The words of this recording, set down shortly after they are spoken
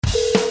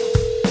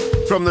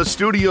From the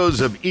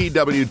studios of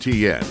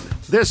EWTN,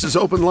 this is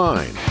Open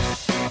Line.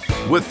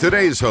 With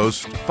today's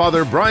host,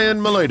 Father Brian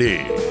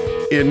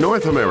Mullady. In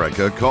North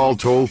America, call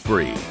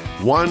toll-free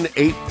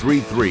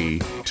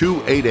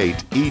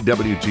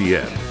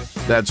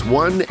 1-833-288-EWTN. That's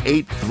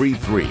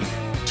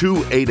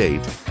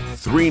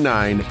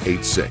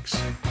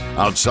 1-833-288-3986.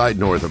 Outside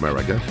North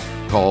America,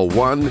 call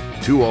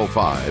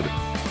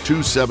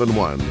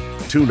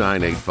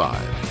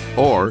 1-205-271-2985.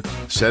 Or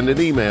send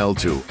an email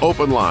to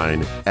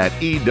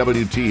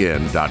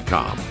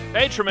openline@ewtn.com.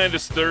 A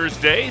tremendous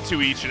Thursday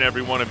to each and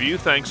every one of you.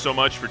 Thanks so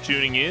much for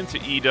tuning in to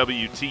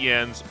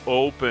EWTN's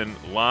Open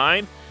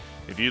Line.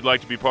 If you'd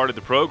like to be part of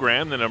the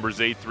program, the number is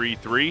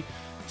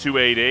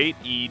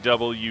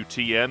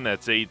 833-288-EWTN.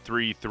 That's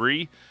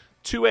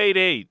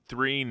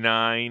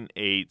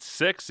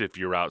 833-288-3986. If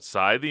you're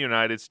outside the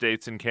United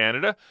States and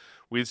Canada,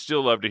 we'd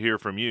still love to hear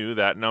from you.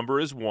 That number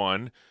is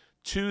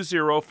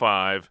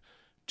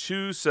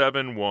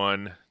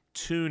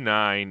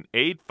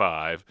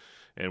 1-205-271-2985.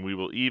 And we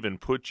will even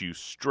put you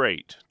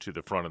straight to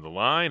the front of the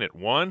line at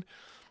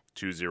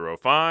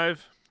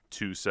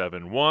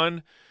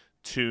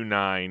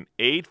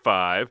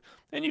 1-205-271-2985.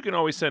 And you can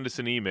always send us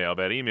an email.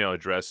 That email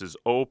address is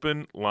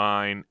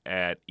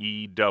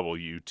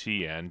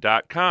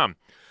openline@ewtn.com.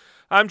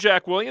 I'm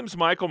Jack Williams,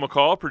 Michael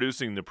McCall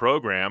producing the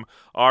program.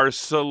 Our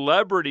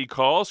celebrity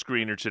call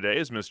screener today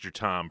is Mr.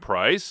 Tom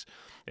Price,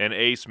 and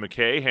Ace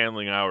McKay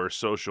handling our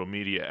social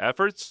media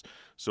efforts.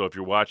 So if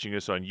you're watching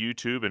us on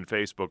YouTube and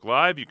Facebook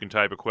Live, you can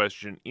type a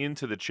question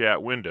into the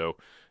chat window,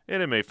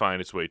 and it may find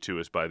its way to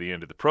us by the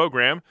end of the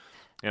program.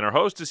 And our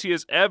host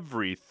is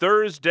every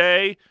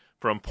Thursday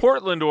from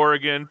Portland,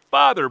 Oregon,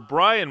 Father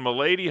Brian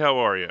Mullady. How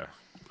are you?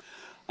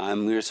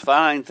 I'm just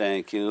fine,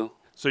 thank you.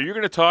 So you're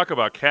going to talk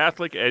about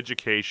Catholic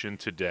education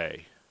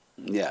today.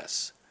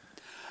 Yes.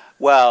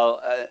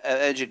 Well,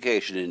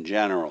 education in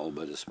general,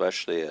 but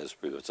especially as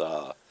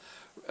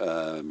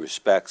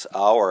respects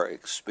our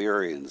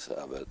experience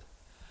of it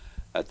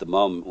at the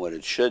moment, what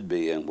it should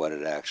be and what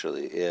it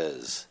actually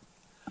is.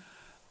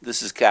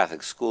 This is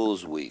Catholic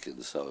Schools Week,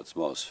 and so it's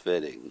most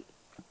fitting.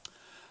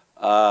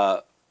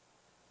 I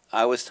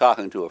was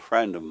talking to a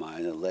friend of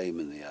mine, a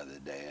layman, the other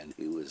day, and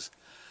he was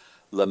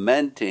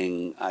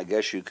lamenting, I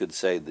guess you could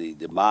say, the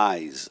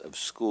demise of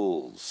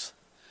schools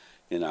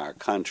in our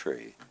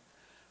country.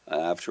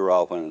 After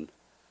all, when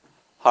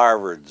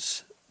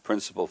Harvard's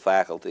principal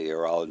faculty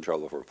are all in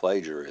trouble for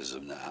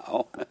plagiarism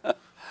now,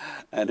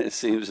 and it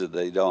seems that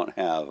they don't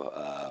have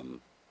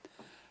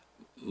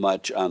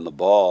much on the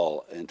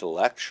ball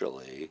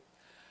intellectually,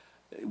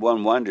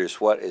 one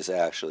wonders what is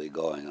actually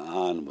going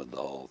on with the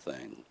whole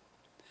thing.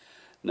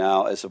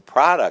 Now, as a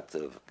product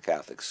of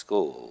Catholic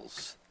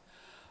schools,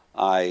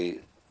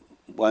 I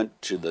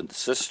went to the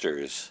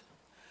sisters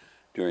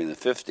during the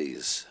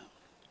 50s.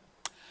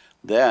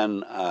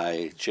 Then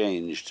I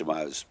changed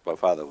my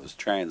father was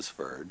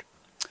transferred,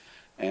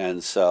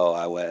 and so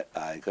I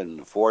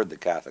couldn't afford the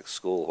Catholic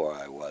school where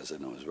I was,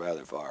 and it was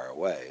rather far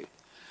away.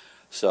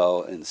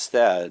 So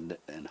instead,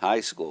 in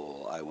high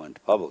school, I went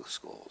to public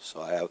school.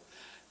 So I have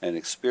an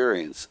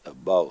experience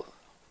of both.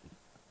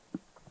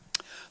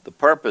 The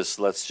purpose,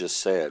 let's just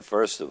say it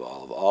first of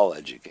all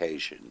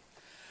education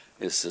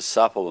is to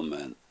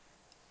supplement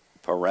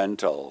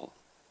parental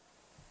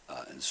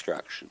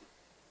instruction.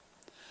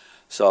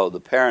 So the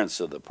parents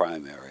are the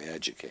primary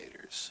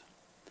educators.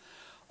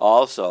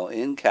 Also,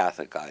 in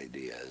Catholic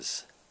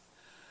ideas,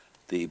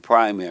 the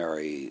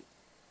primary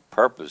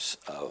purpose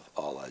of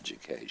all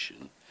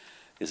education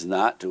is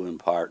not to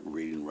impart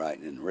reading,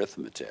 writing, and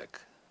arithmetic.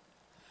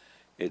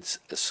 It's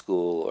a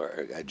school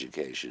or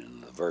education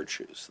in the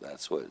virtues.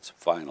 That's what its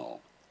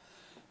final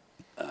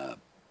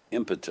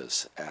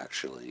impetus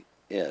actually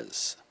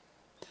is.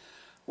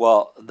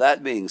 Well,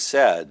 that being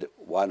said,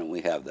 why don't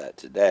we have that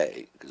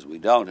today? Because we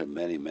don't in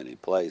many, many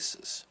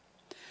places.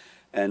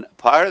 And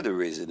part of the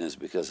reason is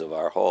because of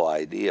our whole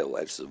idea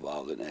what's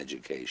involved in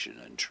education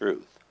and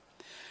truth.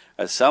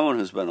 As someone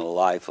who's been a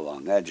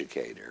lifelong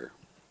educator,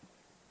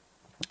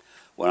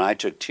 when I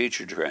took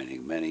teacher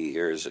training many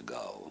years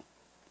ago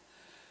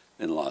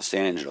in Los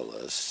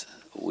Angeles,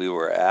 we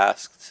were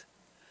asked,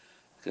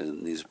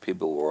 because these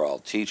people were all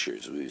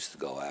teachers, we used to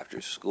go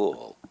after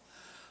school,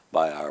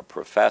 by our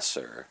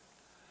professor,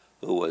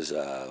 who was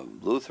a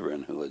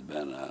Lutheran who had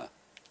been a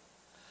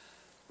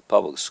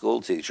public school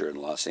teacher in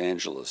Los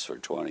Angeles for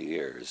 20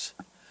 years,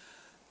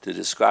 to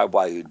describe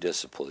why you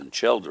discipline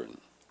children.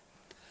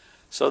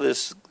 So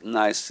this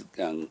nice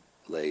young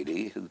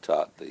lady who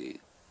taught the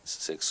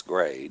 6th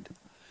grade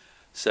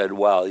said,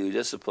 well, you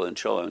discipline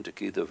children to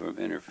keep them from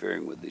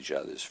interfering with each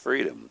other's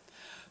freedom.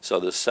 So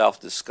the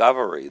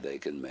self-discovery they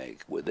can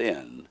make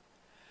within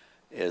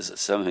is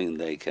something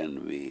they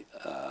can be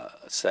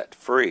set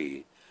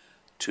free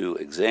to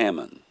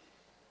examine.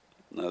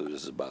 In other words,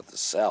 it's about the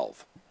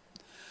self.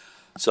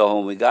 So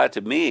when we got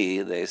to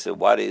me, they said,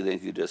 why do you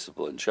think you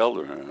discipline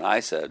children? And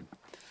I said,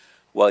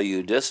 well,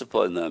 you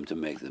discipline them to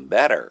make them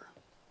better.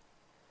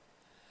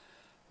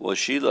 Well,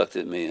 she looked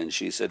at me and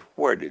she said,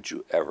 where did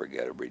you ever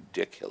get a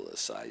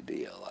ridiculous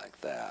idea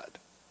like that?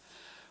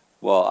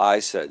 Well, I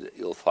said,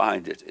 you'll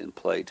find it in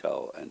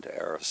Plato and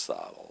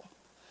Aristotle.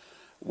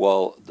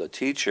 Well, the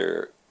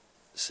teacher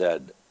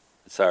started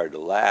to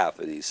laugh,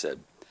 and he said,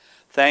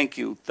 thank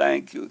you,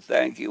 thank you,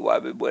 thank you.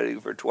 I've been waiting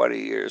for 20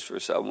 years for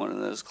someone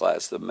in this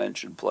class to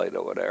mention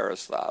Plato and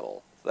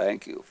Aristotle.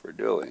 Thank you for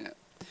doing it.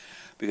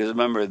 Because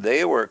remember,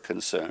 they were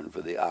concerned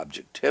for the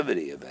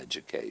objectivity of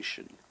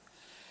education.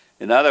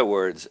 In other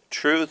words,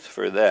 truth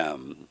for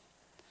them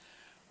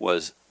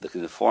was the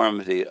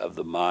conformity of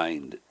the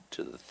mind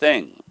to the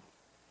thing.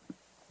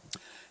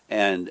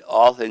 And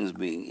all things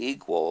being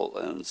equal,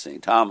 and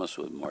St. Thomas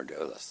would more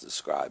or less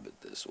describe it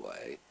this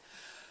way,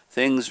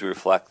 things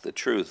reflect the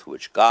truth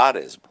which God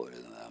has put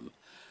in them,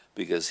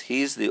 because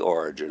he's the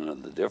origin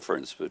of the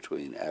difference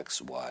between X,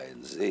 Y,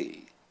 and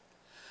Z.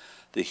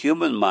 The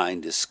human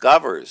mind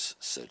discovers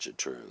such a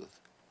truth,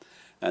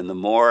 and the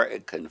more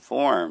it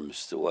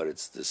conforms to what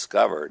it's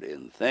discovered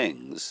in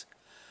things,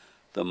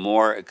 the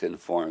more it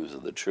conforms to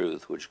the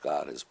truth which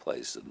God has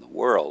placed in the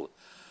world.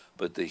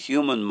 But the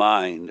human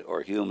mind,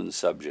 or human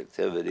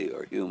subjectivity,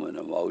 or human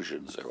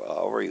emotions, or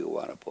however you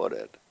want to put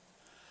it,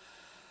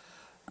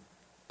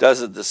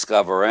 doesn't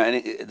discover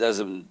it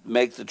doesn't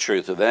make the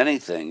truth of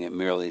anything. It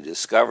merely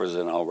discovers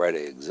an already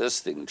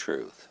existing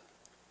truth.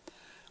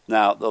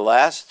 Now, the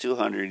last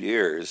 200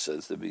 years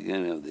since the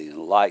beginning of the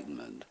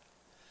Enlightenment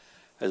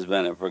has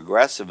been a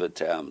progressive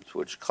attempt,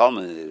 which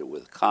culminated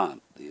with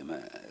Kant, the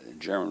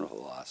German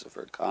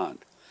philosopher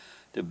Kant,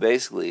 to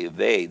basically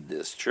evade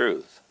this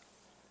truth.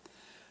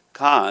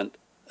 Kant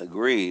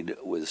agreed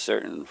with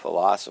certain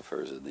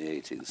philosophers in the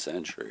 18th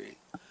century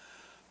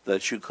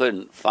that you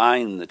couldn't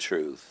find the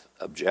truth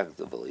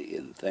objectively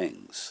in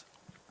things.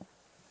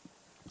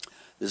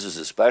 This is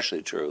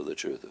especially true of the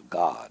truth of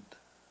God,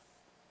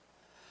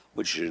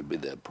 which should be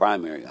the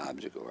primary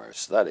object of our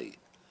study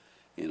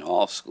in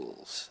all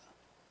schools.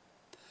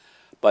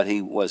 But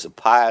he was a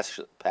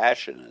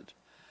passionate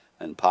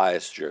and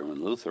pious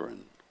German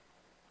Lutheran.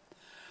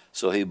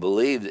 So he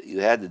believed that you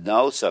had to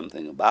know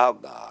something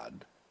about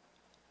God,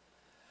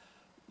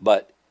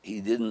 but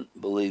he didn't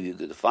believe you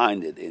could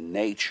find it in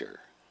nature.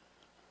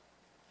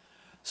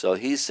 So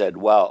he said,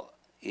 well,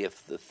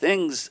 if the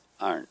things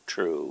aren't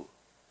true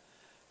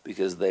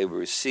because they've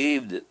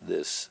received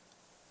this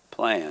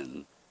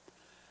plan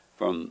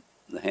from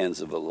the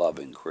hands of a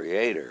loving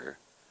creator,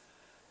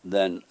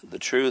 then the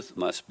truth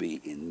must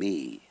be in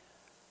me.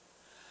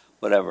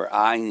 Whatever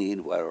I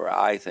need, whatever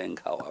I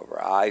think,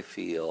 however I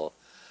feel,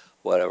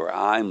 whatever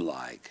I'm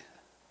like,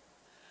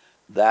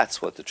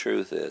 that's what the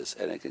truth is,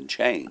 and it can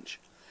change.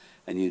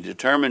 And you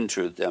determine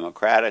truth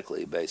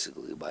democratically,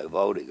 basically, by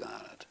voting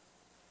on it.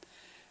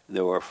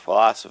 There were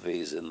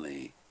philosophies in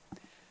the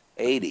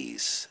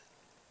 80s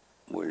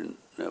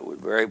that were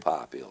very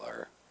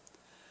popular.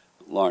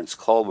 Lawrence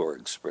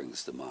Kohlberg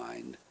springs to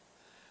mind,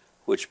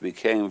 which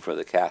became for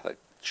the Catholic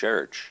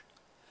Church,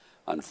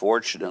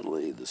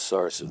 unfortunately, the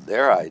source of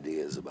their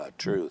ideas about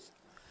truth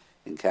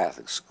in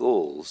Catholic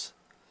schools,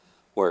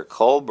 where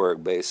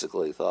Kohlberg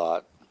basically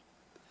thought,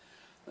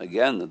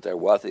 again, that there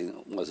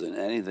wasn't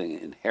anything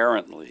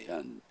inherently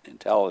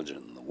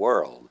unintelligent in the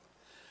world,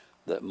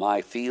 that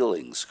my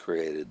feelings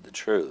created the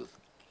truth.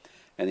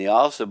 And he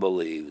also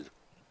believed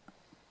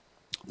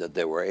that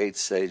there were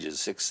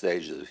 6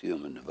 stages of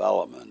human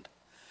development,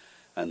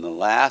 and the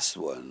last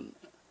one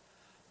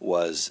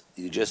was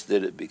you just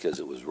did it because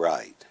it was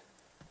right,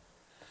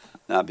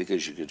 not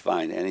because you could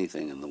find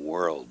anything in the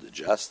world to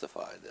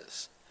justify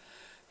this.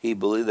 He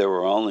believed there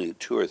were only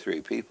 2 or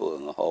 3 people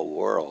in the whole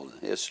world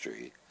in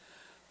history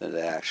that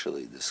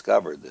actually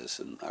discovered this,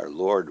 and our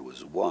Lord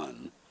was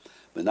one,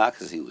 but not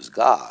because he was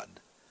God,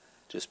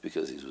 just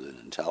because he was an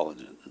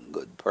intelligent and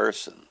good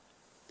person.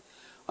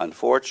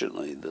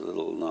 Unfortunately, the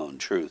little-known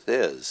truth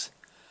is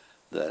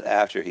that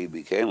after he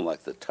became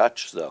like the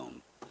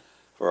touchstone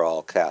for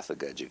all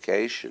Catholic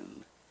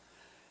education,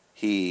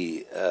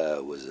 he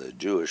was a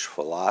Jewish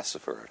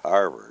philosopher at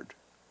Harvard.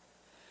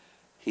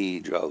 He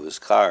drove his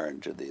car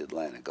into the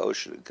Atlantic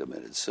Ocean and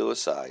committed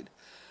suicide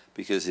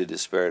because he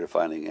despaired of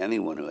finding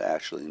anyone who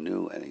actually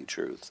knew any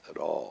truth at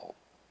all.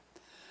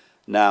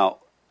 Now,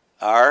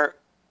 our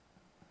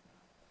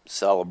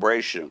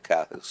celebration of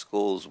Catholic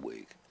Schools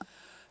Week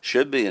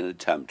should be an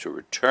attempt to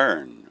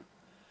return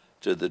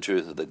to the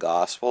truth of the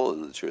gospel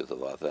and the truth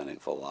of authentic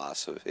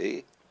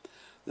philosophy,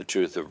 the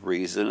truth of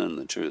reason and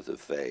the truth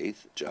of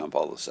faith. John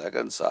Paul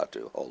II sought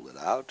to hold it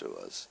out to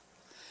us,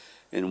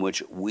 in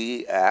which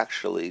we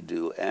actually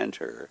do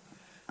enter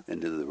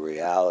into the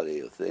reality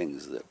of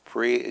things that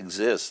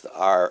pre-exist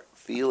our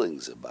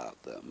feelings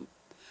about them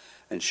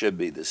and should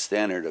be the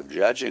standard of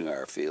judging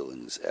our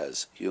feelings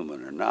as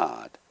human or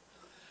not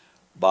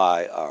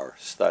by our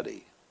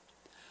study.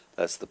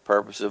 That's the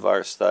purpose of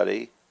our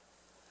study,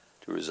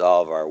 to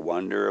resolve our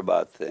wonder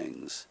about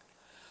things.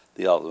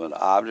 The ultimate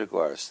object of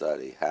our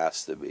study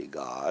has to be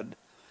God,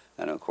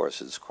 and of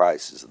course it's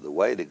Christ is the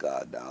way to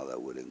God now.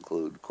 That would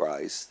include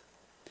Christ,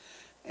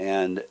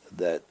 and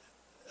that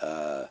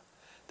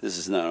this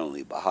is not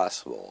only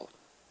possible,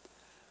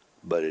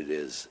 but it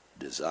is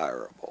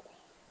desirable.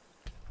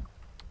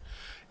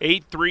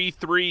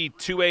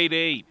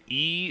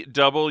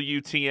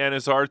 833-288-EWTN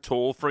is our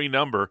toll-free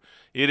number.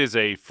 It is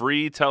a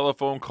free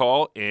telephone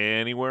call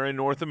anywhere in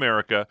North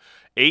America.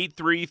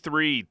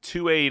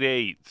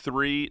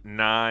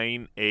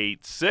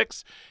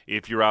 833-288-3986.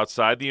 If you're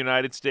outside the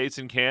United States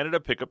and Canada,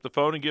 pick up the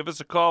phone and give us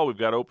a call. We've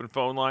got open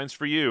phone lines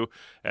for you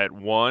at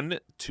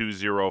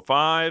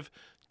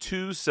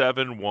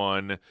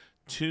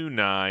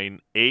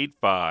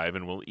 1-205-271-2985,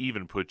 and we'll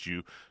even put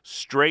you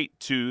straight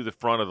to the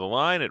front of the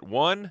line at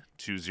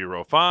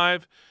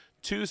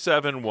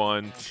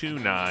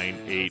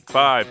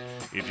 1-205-271-2985.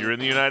 If you're in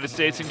the United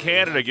States and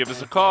Canada, give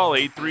us a call,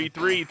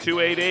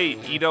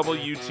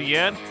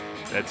 833-288-EWTN.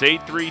 That's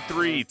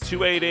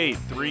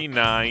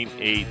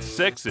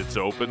 833-288-3986. It's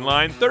Open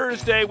Line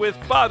Thursday with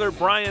Father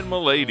Brian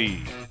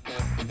Mullady.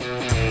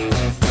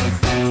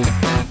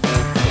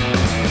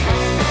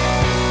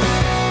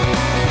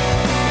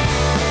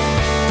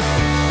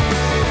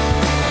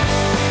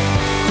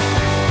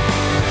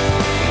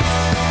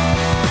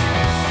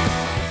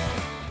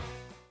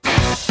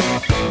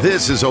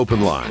 This is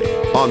Open Line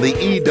on the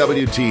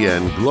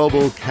EWTN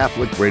Global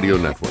Catholic Radio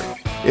Network.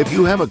 If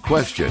you have a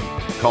question,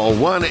 call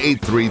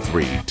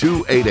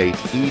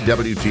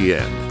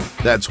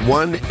 1-833-288-EWTN. That's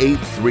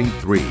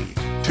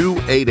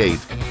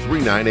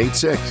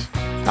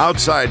 1-833-288-3986.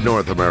 Outside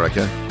North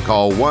America,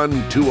 call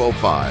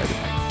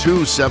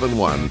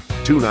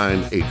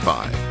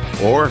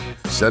 1-205-271-2985. Or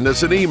send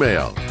us an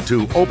email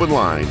to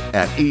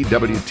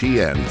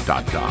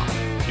openline@EWTN.com.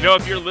 You know,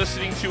 if you're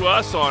listening to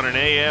us on an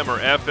AM or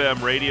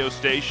FM radio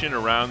station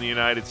around the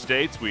United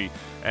States, we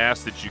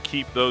ask that you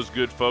keep those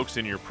good folks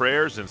in your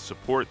prayers and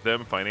support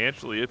them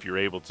financially if you're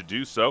able to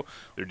do so.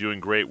 They're doing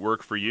great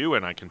work for you,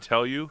 and I can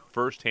tell you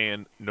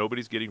firsthand,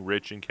 nobody's getting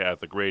rich in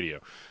Catholic radio.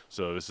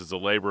 So this is a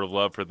labor of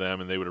love for them,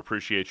 and they would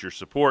appreciate your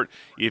support.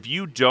 If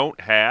you don't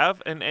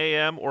have an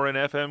AM or an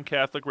FM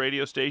Catholic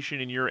radio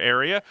station in your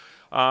area,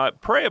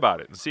 pray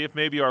about it and see if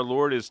maybe our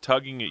Lord is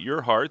tugging at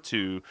your heart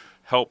to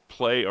help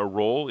play a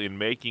role in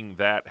making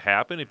that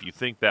happen. If you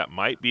think that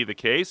might be the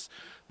case,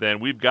 then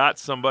we've got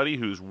somebody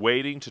who's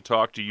waiting to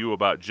talk to you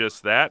about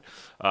just that.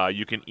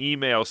 You can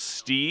email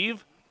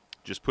Steve.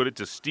 Just put it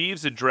to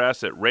Steve's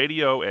address at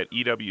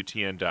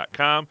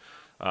radio@EWTN.com.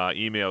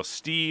 Email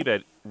Steve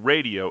at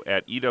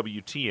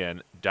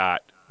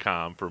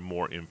radio@EWTN.com for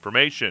more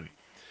information.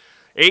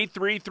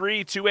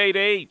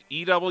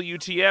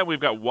 833-288-EWTN. We've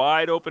got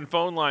wide open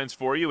phone lines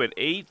for you at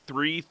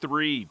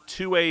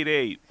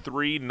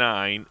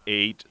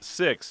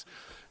 833-288-3986.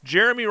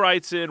 Jeremy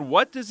writes in,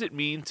 what does it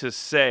mean to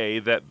say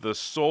that the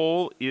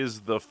soul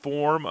is the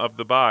form of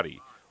the body?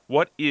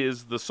 What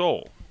is the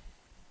soul?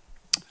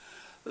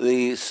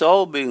 The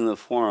soul being the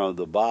form of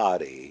the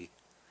body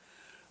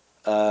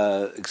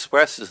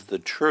expresses the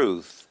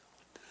truth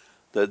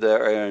that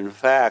there are in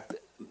fact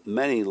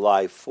many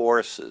life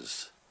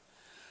forces.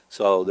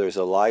 So there's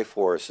a life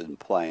force in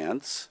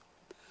plants,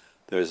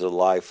 there's a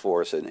life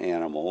force in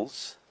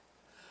animals,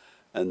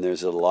 and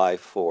there's a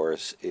life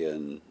force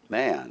in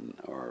man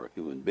or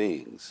human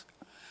beings.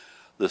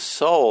 The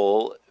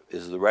soul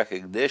is the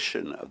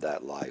recognition of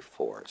that life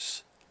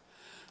force.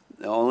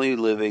 Only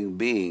living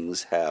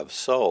beings have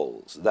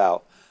souls.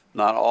 Now,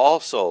 not all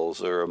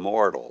souls are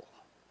immortal,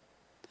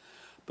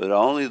 but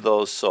only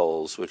those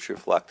souls which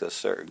reflect a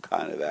certain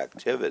kind of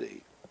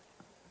activity.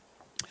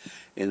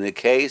 In the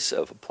case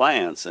of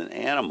plants and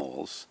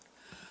animals,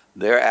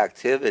 their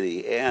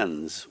activity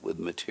ends with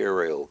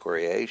material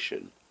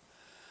creation.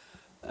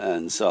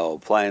 And so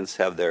plants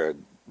have their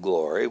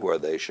glory where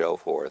they show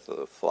forth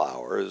the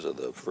flowers or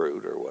the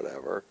fruit or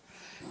whatever.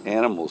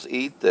 Animals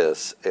eat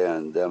this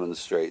and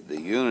demonstrate the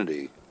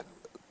unity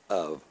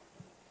of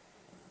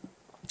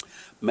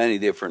many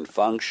different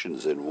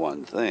functions in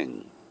one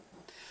thing.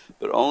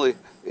 But only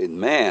in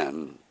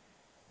man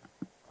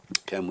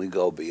can we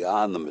go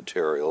beyond the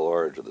material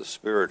or to the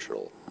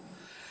spiritual.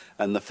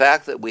 And the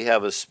fact that we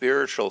have a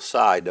spiritual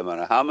side, no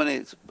matter how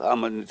many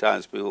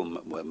times people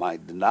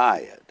might deny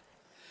it,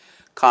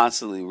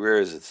 constantly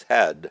rears its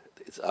head,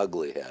 its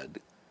ugly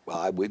head, well,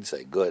 I would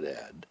say good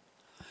head,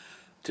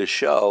 to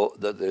show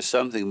that there's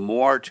something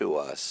more to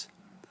us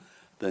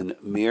than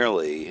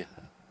merely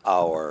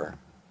our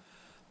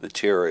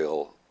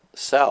material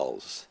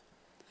selves.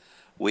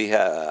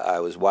 I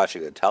was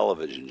watching a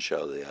television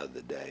show the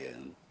other day,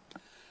 and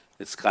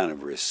it's kind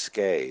of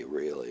risque,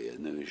 really, a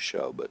news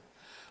show, but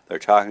they're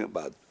talking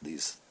about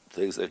these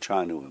things they're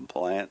trying to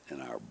implant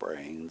in our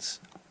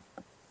brains,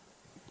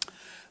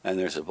 and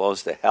they're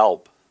supposed to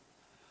help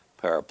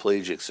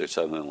paraplegics or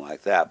something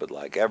like that, but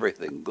like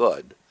everything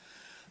good,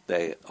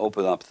 they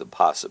open up the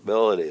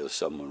possibility of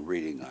someone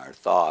reading our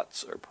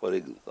thoughts or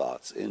putting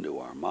thoughts into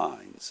our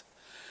minds.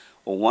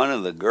 Well, one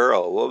of the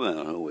a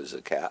woman who was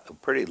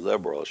pretty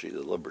liberal, she's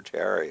a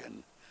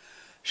libertarian,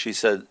 she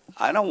said,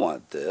 I don't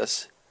want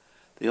this.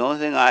 The only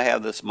thing I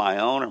have that's my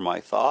own are my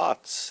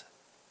thoughts,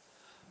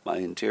 my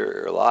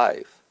interior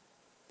life.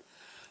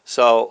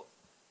 So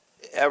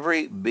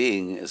every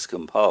being is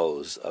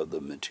composed of the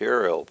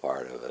material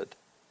part of it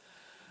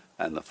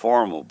and the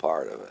formal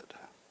part of it.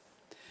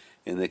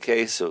 In the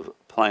case of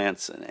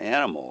plants and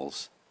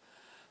animals,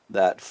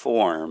 that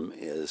form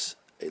is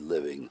a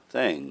living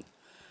thing,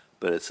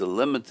 but it's a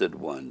limited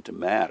one to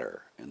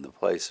matter. In the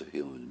place of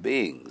human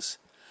beings,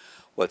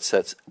 what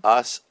sets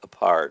us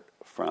apart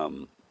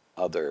from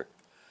other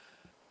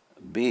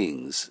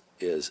beings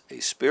is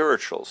a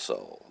spiritual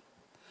soul,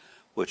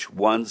 which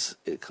once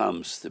it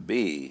comes to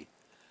be,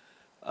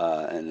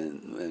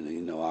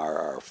 and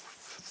our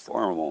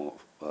formal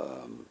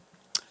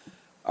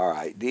our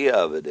idea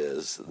of it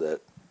is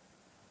that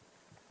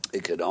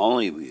it could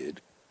only be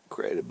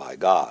created by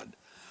God.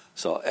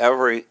 So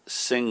every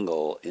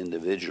single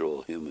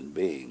individual human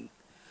being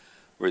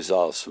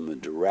results from a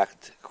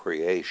direct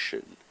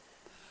creation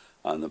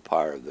on the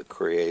part of the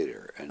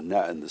Creator. And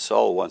the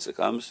soul, once it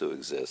comes to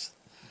exist,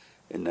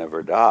 it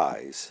never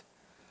dies.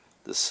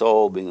 The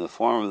soul being the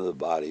form of the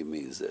body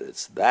means that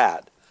it's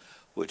that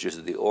which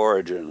is the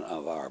origin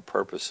of our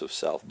purpose of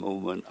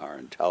self-movement, our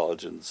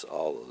intelligence,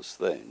 all those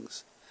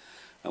things,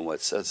 and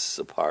what sets us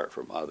apart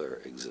from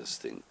other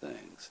existing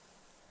things.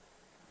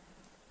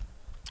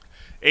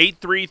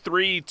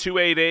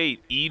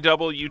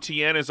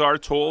 833-288-EWTN is our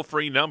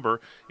toll-free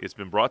number. It's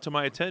been brought to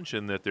my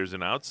attention that there's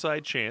an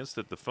outside chance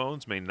that the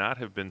phones may not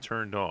have been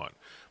turned on,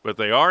 but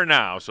they are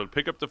now, so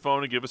pick up the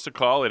phone and give us a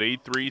call at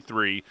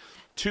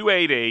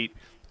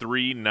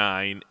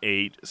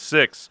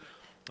 833-288-3986.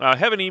 I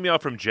have an email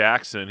from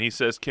Jackson. He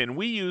says, can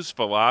we use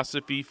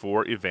philosophy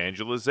for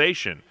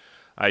evangelization?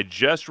 I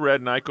just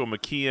read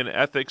Nicomachean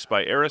Ethics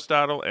by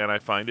Aristotle, and I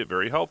find it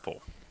very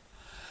helpful.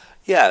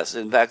 Yes,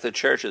 in fact, the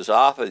church has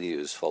often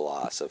used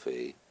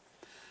philosophy,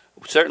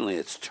 certainly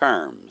its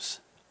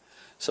terms.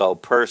 So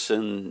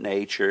person,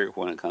 nature,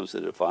 when it comes to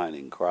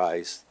defining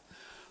Christ,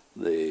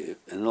 the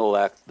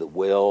intellect, the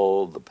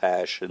will, the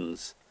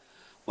passions,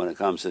 when it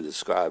comes to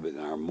describing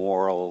our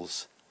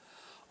morals,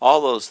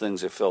 all those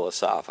things are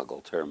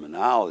philosophical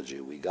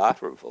terminology we got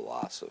from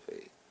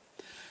philosophy.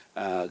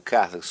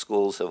 Catholic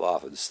schools have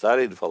often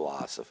studied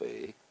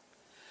philosophy.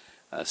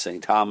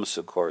 St. Thomas,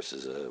 of course,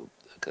 is a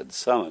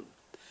consummate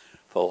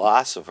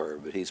philosopher,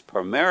 but he's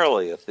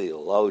primarily a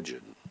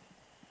theologian,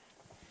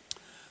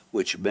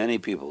 which many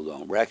people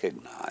don't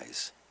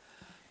recognize.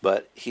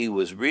 But he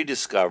was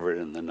rediscovered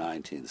in the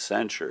 19th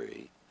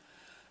century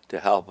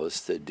to help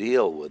us to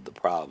deal with the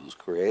problems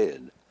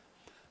created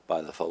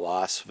by the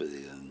philosophy of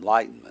the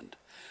Enlightenment.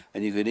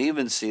 And you can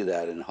even see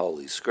that in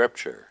Holy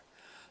Scripture.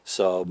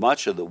 So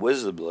much of the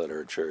wisdom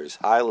literature is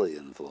highly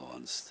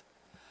influenced,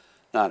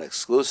 not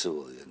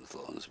exclusively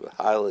influenced, but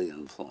highly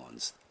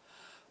influenced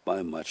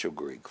by much of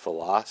Greek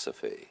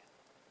philosophy.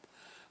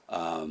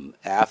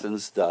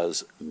 Athens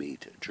does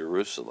meet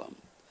Jerusalem,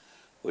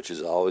 which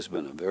has always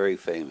been a very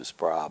famous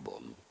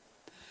problem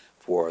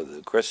for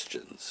the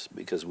Christians,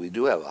 because we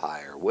do have a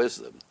higher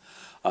wisdom.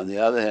 On the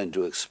other hand,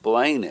 to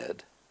explain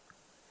it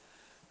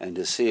and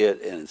to see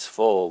it in its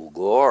full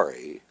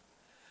glory,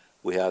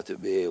 we have to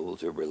be able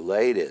to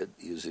relate it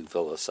using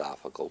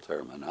philosophical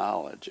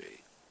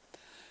terminology.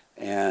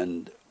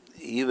 And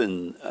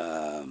even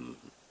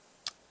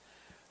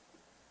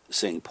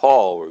St.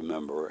 Paul,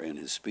 remember, in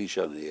his speech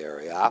on the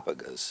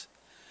Areopagus,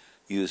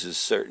 uses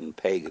certain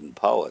pagan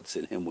poets,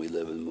 "In him we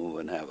live and move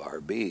and have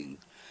our being,"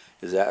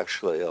 is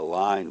actually a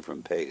line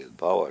from pagan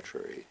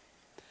poetry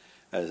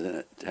as an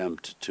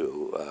attempt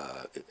to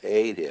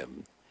aid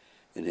him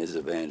in his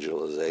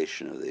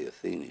evangelization of the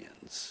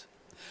Athenians.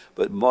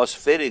 But most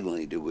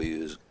fittingly do we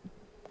use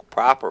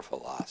proper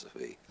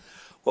philosophy,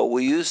 what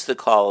we used to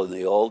call in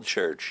the old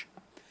church,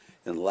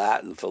 in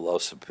Latin,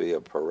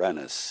 philosophia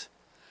perennis,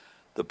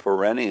 the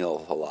perennial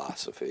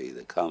philosophy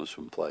that comes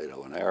from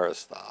Plato and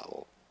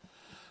Aristotle,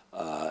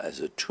 as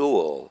a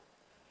tool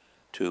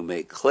to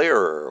make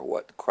clearer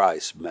what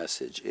Christ's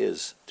message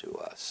is to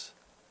us.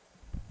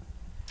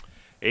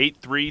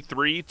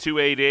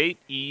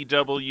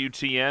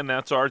 833-288-EWTN,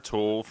 that's our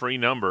toll-free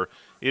number.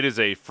 It is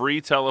a free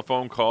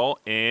telephone call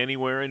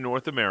anywhere in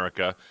North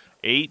America,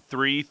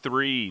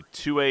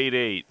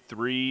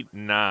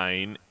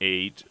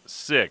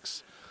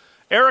 833-288-3986.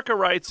 Erica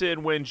writes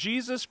in, when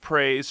Jesus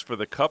prays for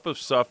the cup of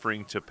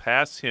suffering to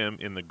pass him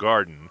in the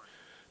garden,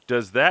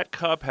 does that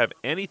cup have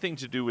anything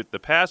to do with the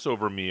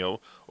Passover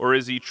meal, or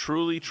is he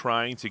truly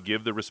trying to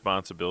give the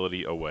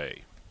responsibility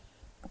away?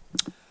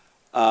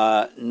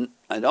 I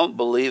don't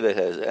believe it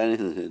has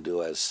anything to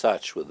do as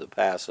such with the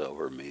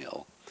Passover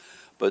meal,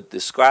 but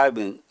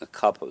describing a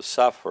cup of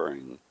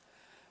suffering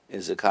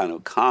is a kind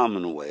of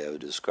common way of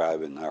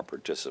describing our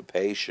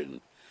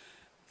participation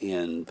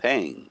in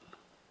pain.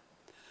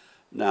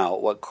 Now,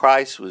 what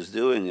Christ was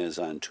doing is,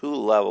 on two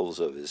levels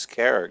of his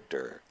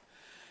character,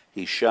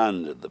 he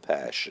shunned the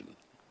passion.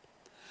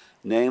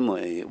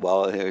 Namely,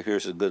 well,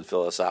 here's a good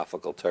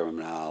philosophical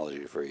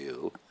terminology for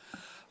you.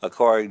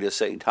 According to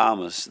St.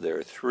 Thomas, there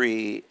are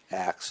three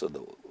acts of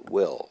the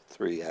will,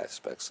 three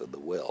aspects of the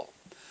will.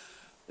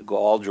 They're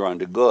all drawn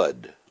to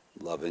good,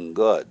 loving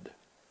good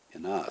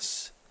in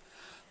us.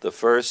 The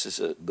first is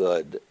a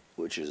good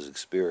which is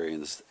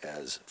experienced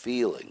as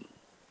feeling.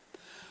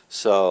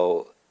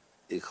 So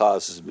it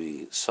causes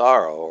me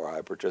sorrow, or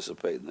I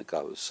participate in the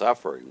cup of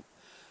suffering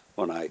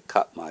when I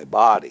cut my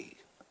body,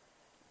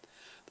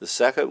 The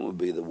second would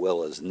be the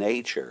will as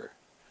nature,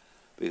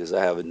 because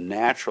I have a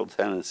natural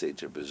tendency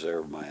to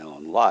preserve my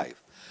own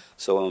life.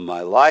 So when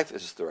my life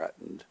is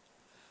threatened,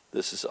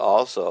 this is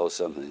also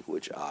something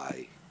which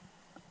I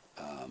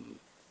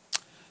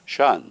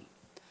shun.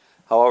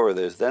 However,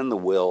 there's then the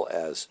will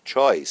as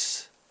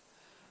choice,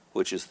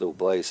 which is the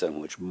place on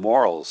which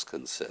morals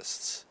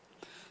consists.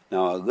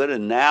 Now, a good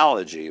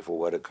analogy for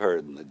what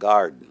occurred in the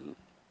garden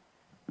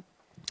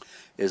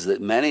is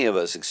that many of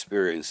us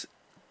experience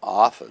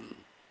often,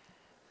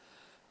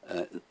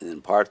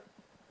 in part,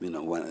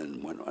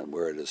 when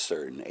we're at a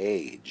certain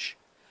age,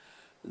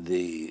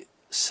 the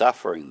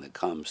suffering that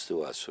comes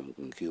to us from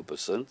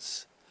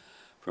concupiscence,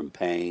 from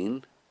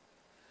pain,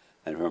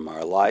 and from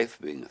our life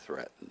being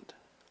threatened.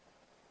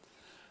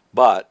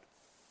 But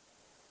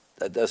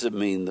that doesn't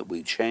mean that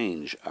we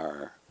change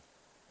our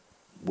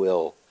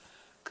will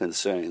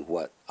concerning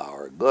what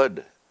our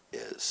good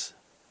is.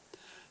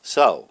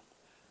 So,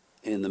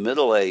 in the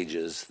Middle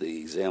Ages, the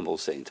example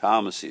St.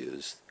 Thomas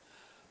used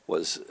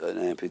was an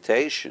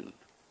amputation.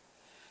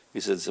 He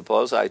said,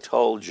 suppose I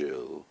told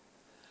you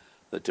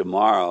that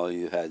tomorrow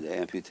you had to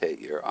amputate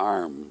your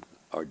arm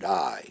or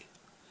die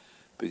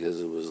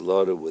because it was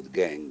loaded with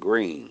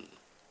gangrene.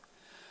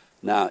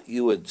 Now,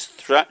 you would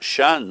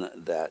shun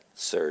that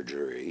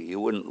surgery.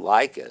 You wouldn't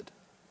like it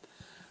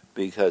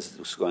because it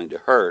was going to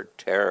hurt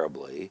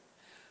terribly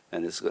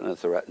and it's going to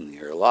threaten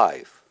your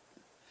life.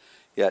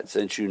 Yet,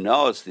 since you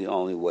know it's the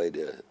only way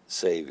to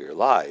save your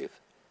life,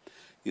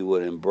 you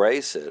would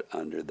embrace it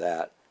under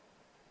that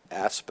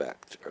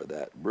aspect or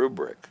that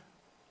rubric.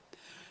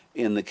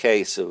 In the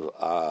case of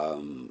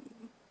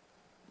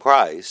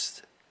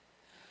Christ,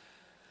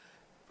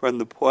 from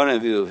the point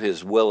of view of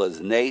his will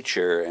as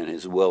nature and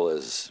his will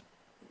as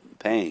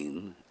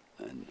pain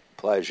and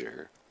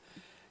pleasure,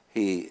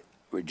 he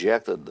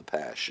rejected the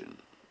passion.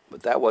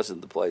 But that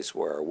wasn't the place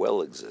where our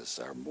will exists,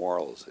 our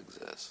morals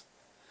exist.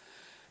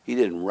 He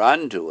didn't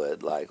run to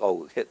it like,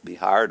 oh, hit me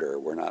harder,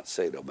 we're not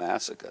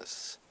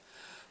sadomasochists.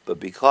 But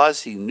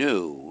because he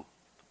knew,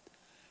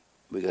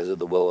 because of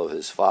the will of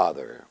his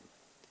Father,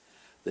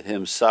 that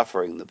him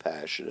suffering the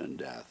passion and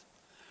death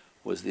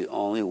was the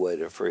only way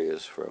to free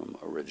us from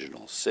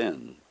original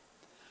sin,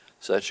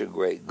 such a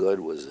great good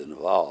was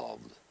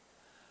involved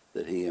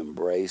that he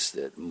embraced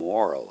it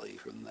morally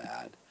from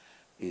that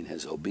in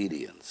his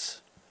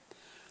obedience.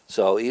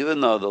 So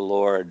even though the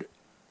Lord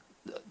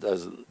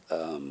doesn't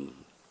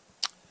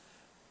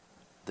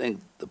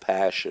think the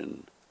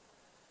passion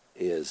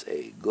is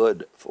a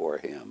good for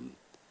him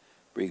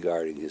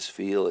regarding his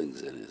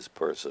feelings in his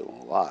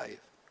personal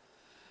life,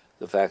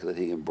 the fact that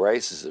he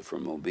embraces it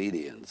from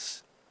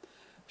obedience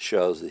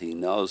shows that he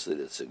knows that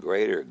it's a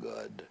greater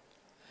good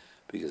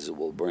because it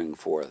will bring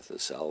forth the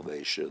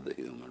salvation of the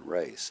human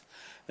race.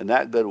 And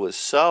that good was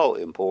so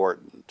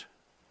important.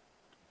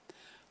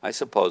 I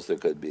suppose there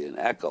could be an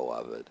echo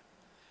of it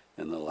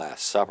in the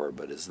Last Supper,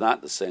 but it's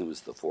not the same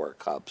as the 4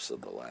 cups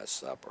of the Last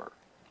Supper.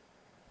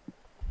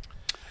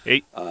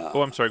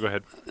 I'm sorry, go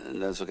ahead.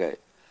 That's okay.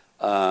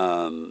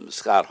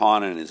 Scott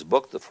Hahn, in his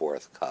book, The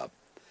Fourth Cup,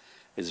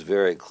 is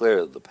very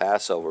clear that the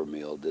Passover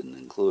meal didn't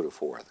include a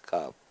 4th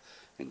cup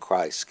in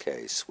Christ's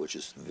case, which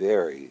is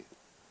very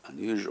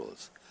unusual.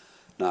 It's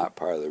not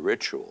part of the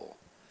ritual.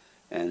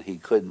 And he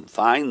couldn't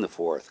find the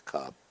 4th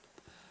cup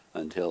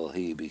until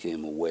he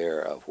became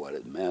aware of what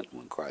it meant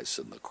when Christ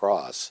on the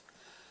cross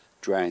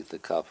drank the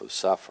cup of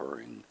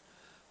suffering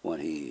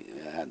when he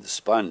had the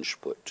sponge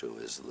put to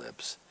his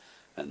lips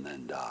and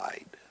then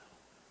died.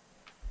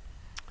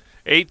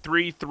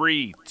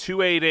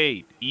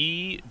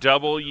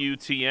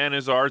 833-288-EWTN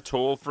is our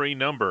toll-free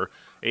number,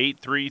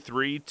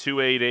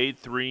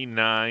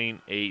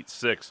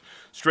 833-288-3986.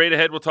 Straight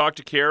ahead, we'll talk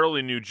to Carol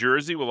in New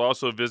Jersey. We'll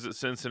also visit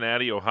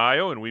Cincinnati,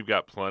 Ohio, and we've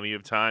got plenty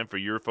of time for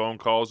your phone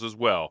calls as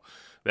well.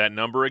 That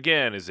number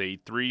again is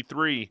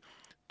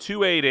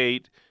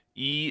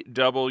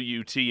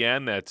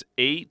 833-288-EWTN. That's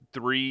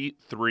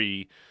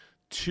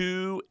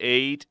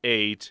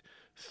 833-288-3986.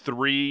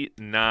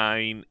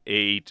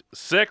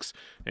 3986.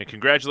 And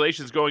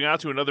congratulations going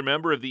out to another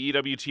member of the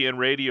EWTN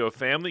radio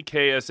family,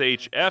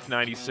 KSHF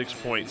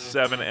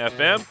 96.7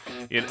 FM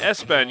in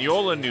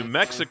Española, New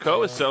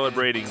Mexico, is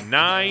celebrating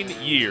 9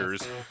 years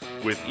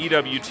with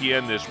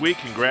EWTN this week.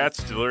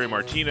 Congrats to Larry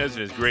Martinez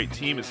and his great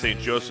team at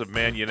St. Joseph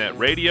Manunet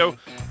Radio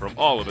from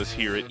all of us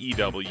here at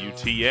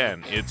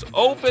EWTN. It's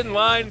Open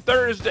Line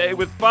Thursday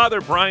with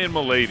Father Brian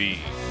Mullady.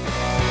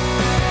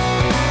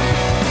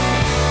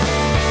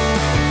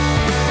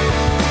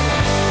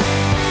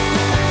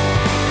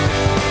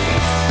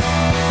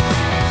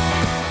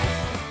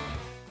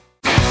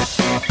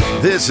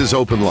 This is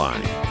Open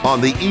Line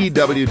on the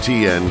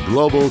EWTN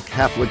Global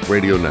Catholic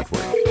Radio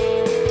Network.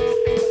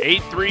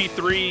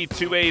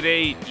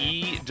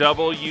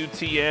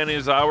 833-288-EWTN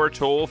is our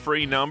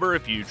toll-free number.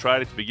 If you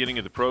tried at the beginning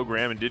of the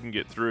program and didn't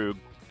get through,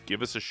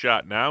 give us a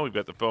shot now. We've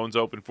got the phones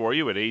open for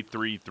you at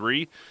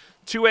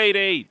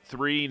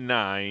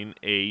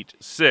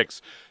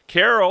 833-288-3986.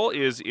 Carol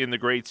is in the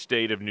great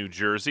state of New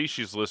Jersey.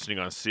 She's listening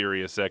on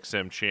Sirius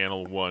XM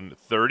Channel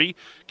 130.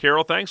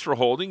 Carol, thanks for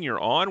holding. You're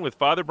on with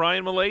Father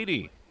Brian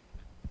Mullady.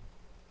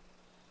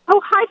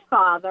 Oh, hi,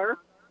 Father.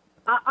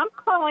 I'm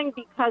calling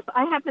because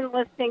I have been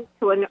listening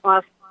to an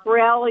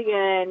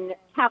Australian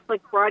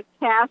Catholic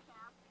broadcast,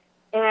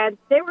 and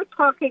they were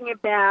talking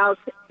about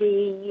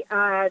the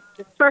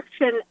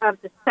destruction of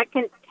the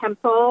Second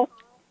Temple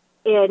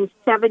in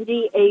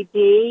 70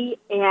 A.D.,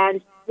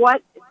 and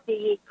what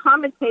the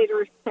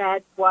commentators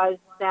said was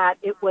that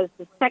it was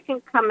the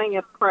second coming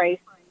of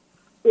Christ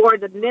or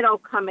the middle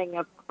coming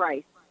of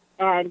Christ.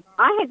 And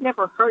I had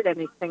never heard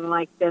anything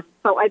like this,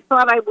 so I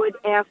thought I would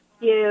ask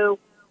you,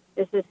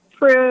 is this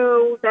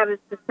true, that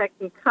it's the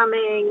second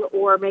coming,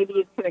 or maybe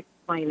you could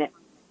explain it?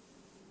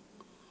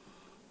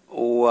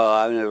 Well,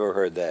 I've never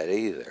heard that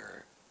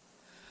either.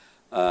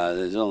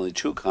 There's only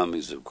two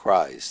comings of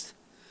Christ.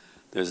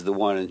 There's the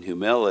one in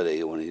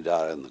humility when he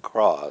died on the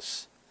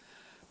cross,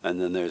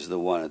 and then there's the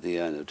one at the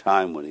end of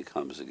time when he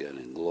comes again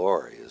in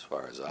glory, as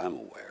far as I'm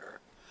aware.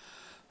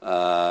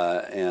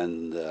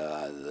 And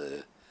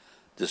the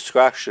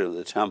destruction of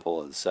the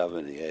temple in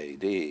 70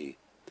 A.D.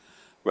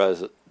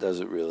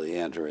 doesn't really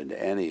enter into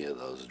any of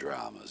those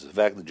dramas. In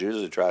fact, the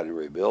Jews are trying to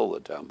rebuild the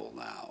temple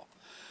now.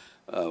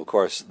 Of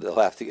course, they'll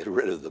have to get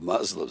rid of the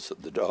Muslims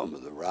at the Dome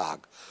of the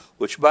Rock,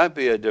 which might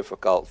be a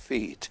difficult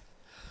feat.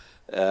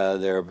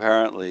 They're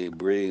apparently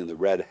breeding the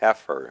red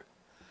heifer,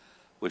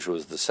 which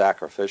was the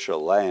sacrificial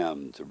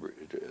lamb to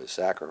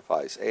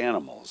sacrifice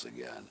animals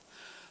again,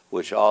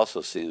 which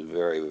also seems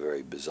very,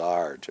 very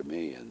bizarre to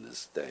me in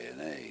this day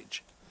and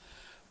age.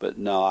 But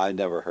no, I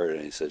never heard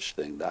any such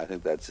thing. I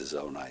think that's his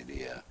own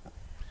idea.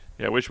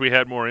 Yeah, I wish we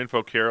had more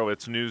info, Carol.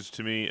 It's news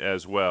to me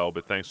as well,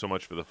 but thanks so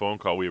much for the phone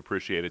call. We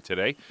appreciate it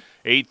today.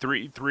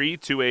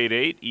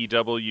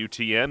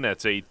 833-288-EWTN.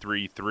 That's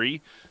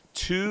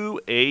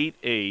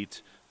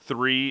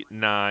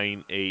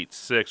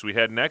 833-288-3986. We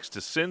head next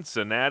to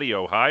Cincinnati,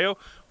 Ohio.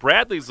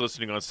 Bradley's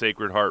listening on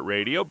Sacred Heart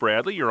Radio.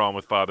 Bradley, you're on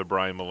with Father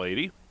Brian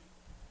Mullady.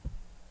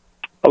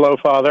 Hello,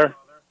 Father.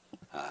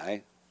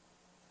 Hi.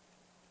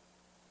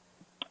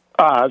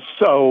 I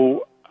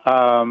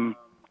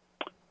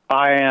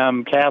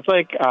am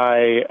Catholic.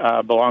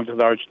 I belong to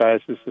the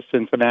Archdiocese of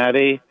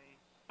Cincinnati.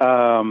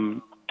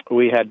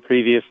 We had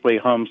previously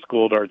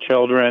homeschooled our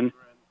children,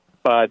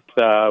 but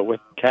with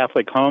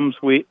Catholic homes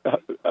week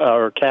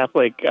or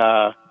Catholic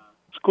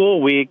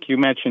school week, you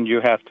mentioned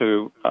you have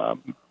to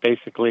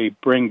basically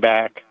bring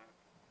back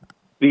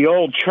the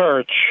old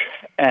church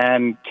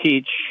and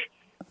teach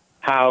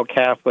how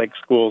Catholic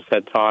schools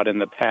had taught in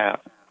the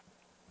past.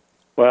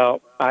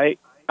 Well, I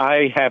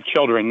have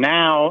children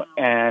now,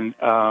 and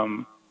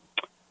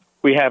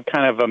we have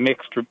kind of a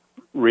mixed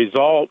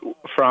result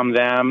from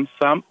them.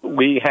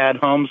 We had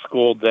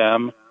homeschooled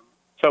them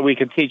so we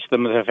could teach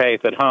them the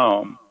faith at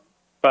home.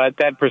 But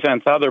that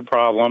presents other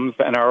problems,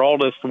 and our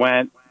oldest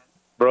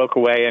broke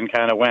away and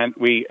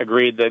we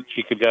agreed that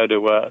she could go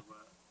to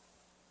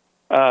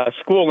a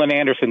school in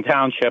Anderson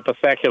Township, a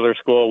secular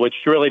school, which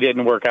really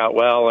didn't work out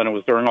well, and it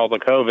was during all the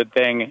COVID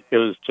thing. It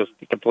was just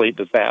a complete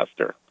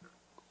disaster.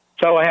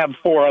 So I have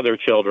 4 other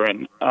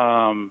children,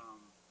 and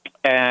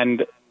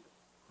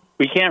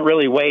we can't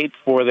really wait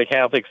for the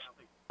Catholic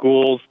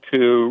schools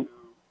to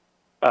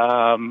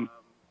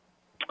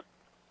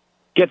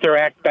get their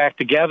act back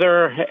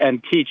together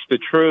and teach the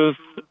truth,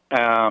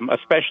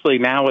 especially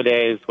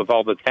nowadays with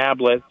all the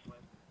tablets,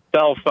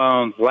 cell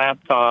phones,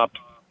 laptops.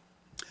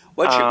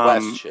 What's your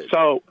question?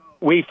 So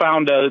we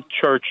found a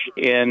church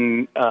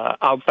in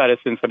outside of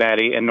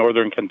Cincinnati in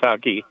northern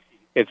Kentucky.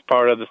 It's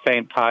part of the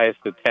St. Pius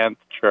X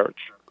Church.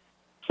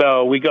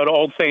 So we go to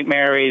Old St.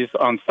 Mary's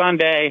on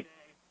Sunday.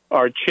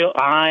 I'm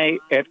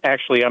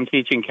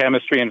teaching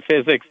chemistry and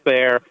physics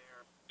there.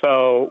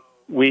 So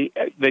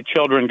the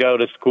children go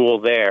to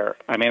school there.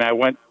 I mean, I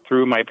went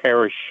through my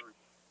parish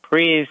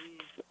priests,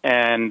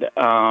 and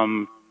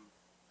they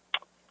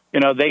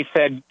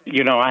said,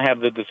 I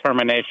have the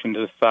determination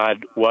to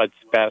decide what's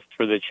best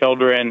for the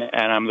children,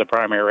 and I'm the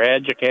primary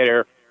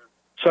educator.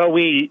 So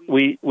we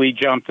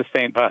jumped to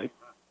St. Pius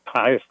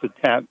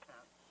X.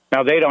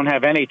 Now, they don't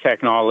have any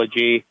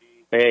technology.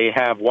 They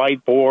have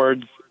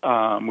whiteboards.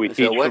 We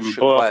teach from books. What's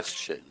your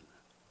question?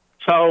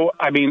 So,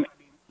 I mean,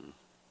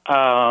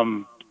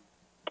 I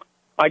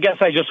guess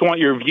I just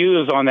want your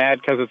views on that,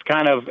 because it's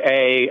kind of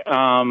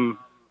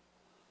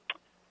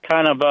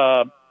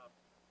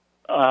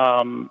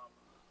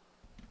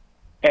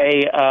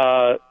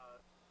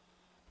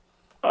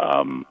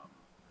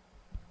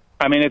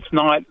I mean, it's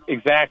not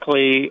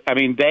exactly, I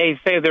mean, they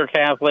say they're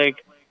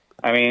Catholic.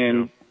 I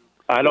mean,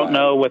 I don't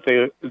know what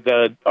the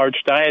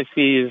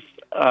Archdiocese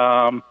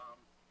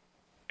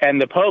and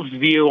the Pope's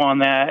view on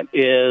that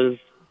is,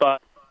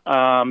 but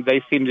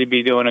they seem to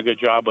be doing a good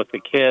job with the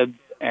kids,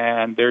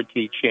 and they're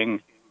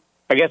teaching,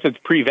 I guess it's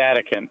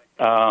pre-Vatican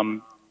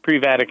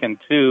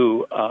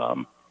II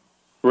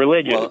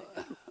religion.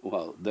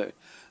 Well,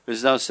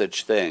 there's no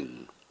such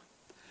thing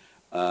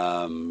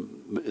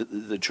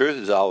The truth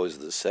is always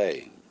the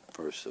same,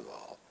 first of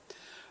all.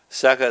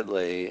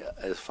 Secondly,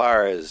 as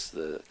far as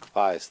the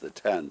Pius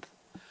X,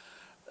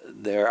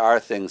 there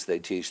are things they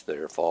teach that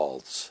are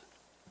false.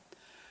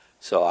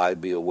 So I'd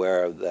be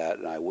aware of that,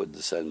 and I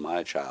wouldn't send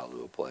my child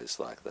to a place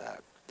like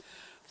that.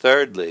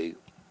 Thirdly,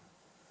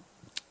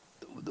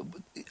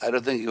 I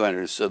don't think you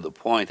understood the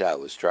point I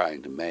was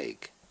trying to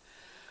make.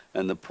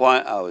 And the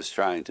point I was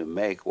trying to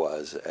make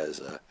was, as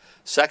a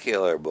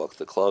secular book,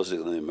 The Closing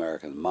of the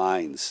American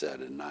Mind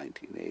said in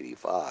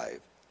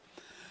 1985,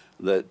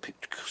 that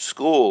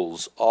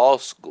schools, all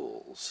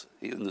schools,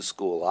 even the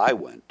school I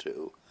went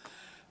to,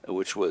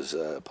 which was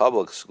a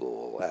public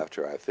school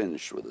after I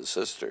finished with the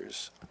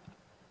sisters,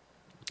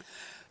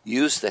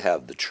 used to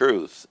have the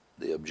truth,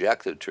 the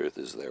objective truth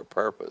as their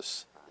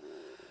purpose.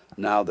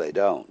 Now they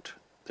don't.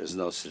 There's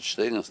no such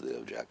thing as the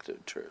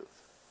objective truth.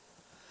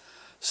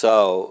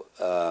 So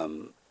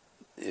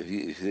if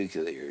you think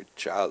that your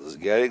child is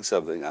getting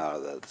something out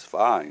of that, it's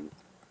fine.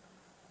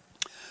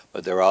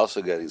 But they're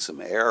also getting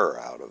some error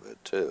out of it,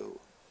 too,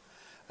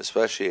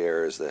 especially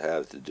errors that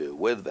have to do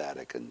with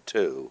Vatican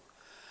II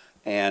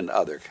and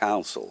other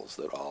councils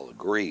that all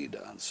agreed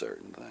on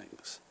certain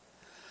things.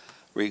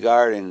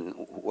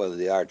 Regarding whether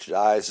the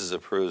Archdiocese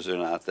approves or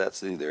not,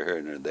 that's neither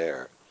here nor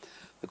there.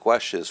 The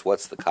question is,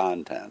 what's the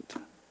content?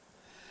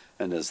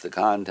 And does the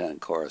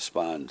content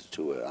correspond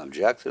to an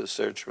objective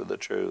search for the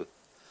truth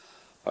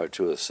or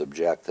to a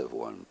subjective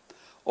one?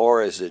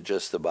 Or is it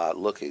just about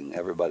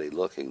everybody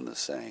looking the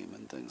same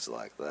and things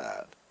like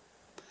that?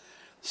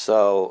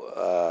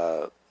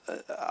 So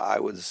I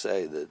would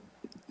say that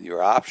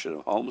your option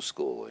of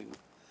homeschooling,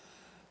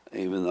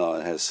 even though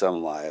it has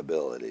some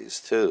liabilities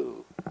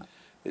too,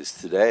 is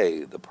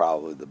today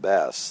probably the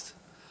best,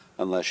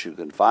 unless you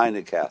can find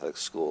a Catholic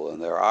school, and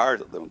there are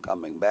them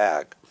coming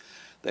back.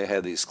 They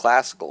have these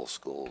classical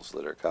schools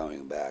that are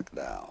coming back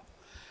now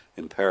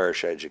in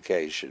parish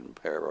education,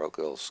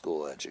 parochial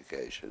school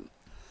education.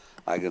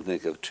 I can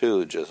think of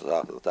two just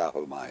off the top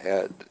of my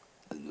head,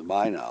 in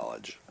my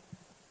knowledge,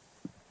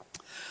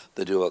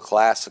 that do a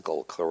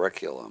classical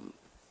curriculum,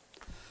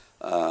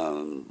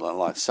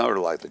 sort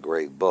of like the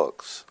great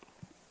books.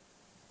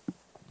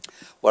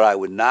 What I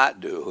would not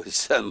do is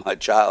send my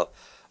child.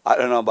 I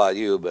don't know about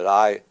you, but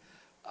I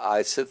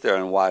sit there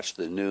and watch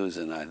the news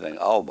and I think,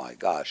 oh my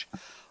gosh,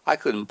 I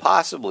couldn't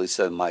possibly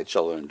send my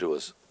children to a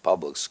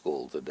public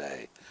school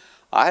today.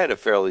 I had a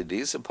fairly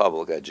decent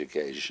public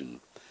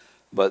education,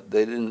 but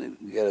they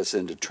didn't get us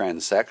into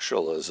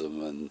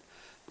transsexualism and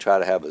try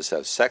to have us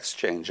have sex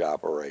change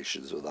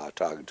operations without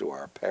talking to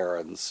our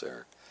parents.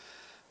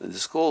 The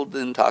school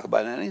didn't talk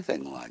about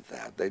anything like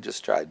that. They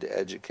just tried to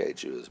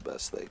educate you as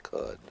best they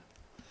could.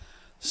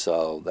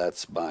 So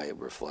that's my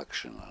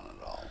reflection on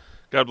it all.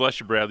 God bless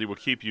you, Bradley. We'll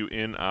keep you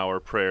in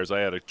our prayers. I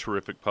had a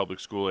terrific public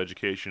school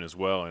education as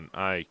well, and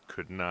I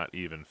could not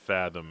even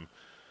fathom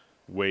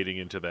wading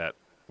into that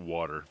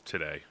water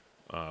today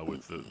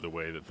with the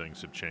way that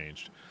things have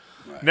changed.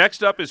 Right.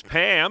 Next up is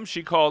Pam.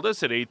 She called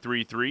us at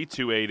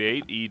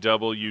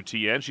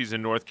 833-288-EWTN. She's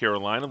in North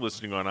Carolina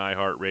listening on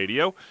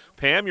iHeartRadio.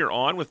 Pam, you're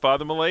on with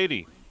Father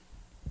Mullady.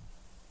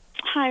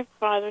 Hi,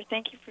 Father.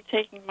 Thank you for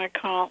taking my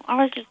call.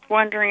 I was just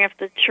wondering if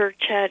the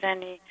church had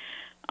any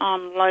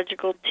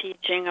logical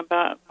teaching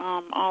about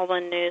all the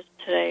news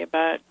today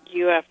about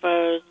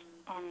UFOs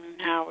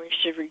and how we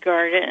should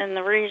regard it. And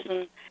the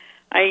reason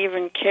I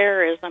even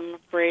care is I'm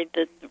afraid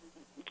that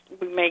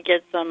we may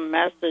get some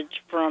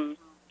message from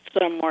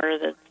somewhere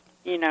that's,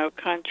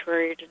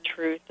 contrary to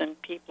truth,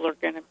 and people are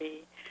going to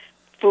be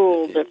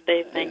fooled if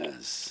they think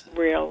it's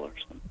real or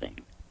something.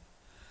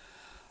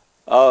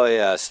 Oh,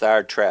 yeah,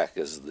 Star Trek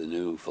is the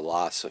new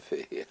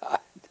philosophy.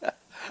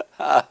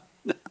 I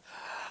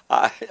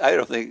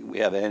don't think we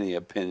have any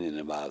opinion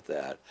about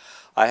that.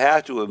 I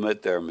have to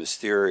admit there are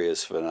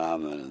mysterious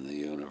phenomena in the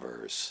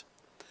universe.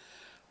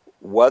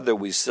 Whether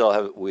we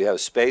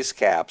have space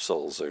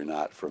capsules or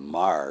not from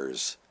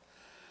Mars,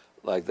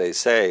 like they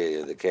say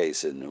is the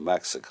case in New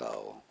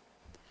Mexico,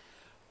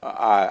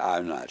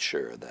 I'm not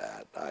sure of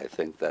that. I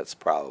think that's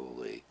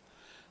probably,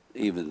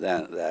 even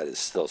then, that is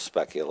still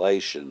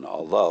speculation,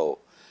 although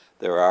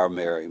there are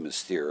very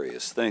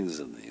mysterious things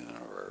in the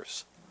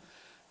universe.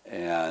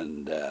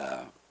 And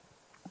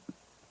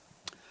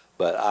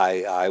but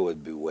I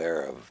would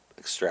beware of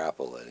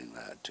extrapolating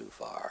that too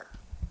far.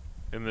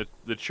 And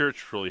the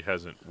church really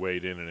hasn't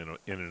weighed in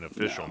an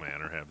official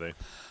manner, have they?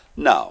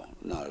 No,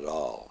 not at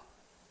all.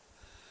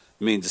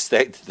 I mean, to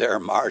state that there are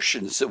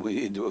Martians and we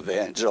need to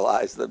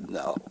evangelize them?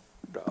 No.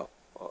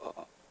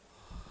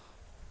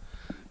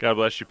 God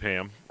bless you,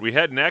 Pam. We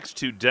head next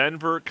to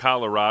Denver,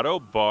 Colorado.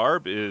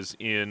 Barb is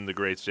in the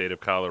great state of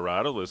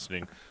Colorado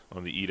listening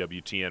on the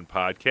EWTN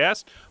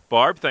podcast.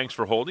 Barb, thanks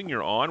for holding.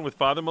 You're on with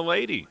Father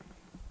Mullady.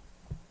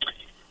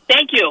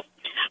 Thank you.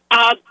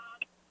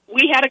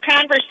 We had a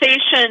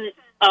conversation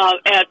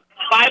at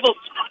Bible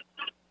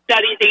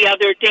study the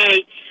other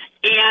day,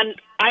 and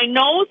I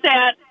know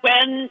that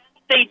when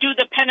they do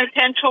the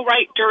penitential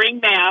rite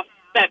during Mass,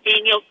 that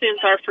venial sins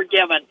are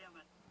forgiven.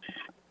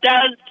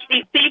 Does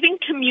receiving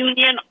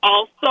communion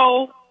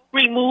also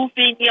remove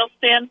venial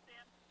sin?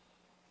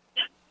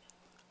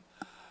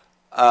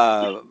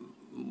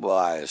 Well,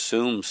 I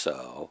assume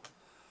so,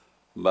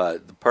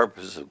 but the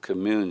purpose of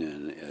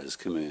communion is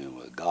communion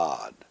with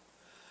God.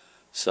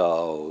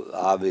 So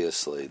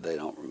obviously, it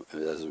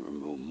doesn't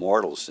remove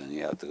mortal sin.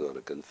 You have to go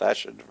to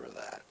confession for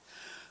that.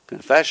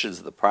 Confession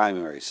is the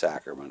primary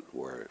sacrament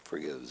where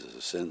forgiveness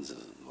of sins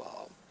is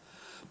involved.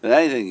 But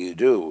anything you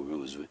do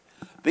removes.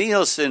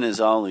 Venial sin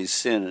is only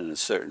sin in a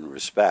certain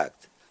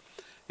respect.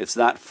 It's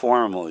not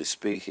formally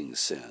speaking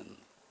sin.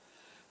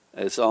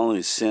 It's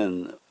only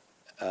sin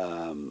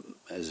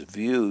as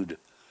viewed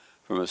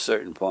from a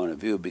certain point of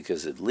view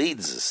because it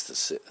leads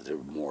us to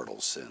mortal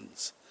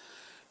sins.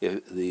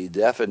 If the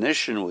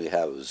definition we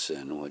have of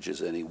sin, which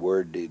is any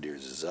word, deed, or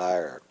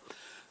desire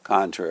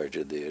contrary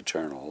to the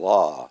eternal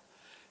law,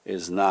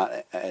 is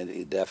not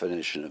a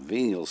definition of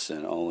venial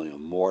sin, only a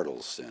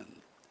mortal sin.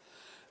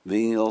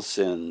 Venial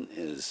sin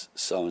is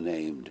so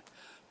named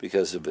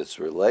because of its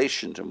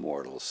relation to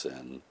mortal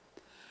sin,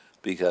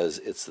 because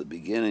it's the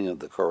beginning of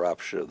the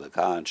corruption of the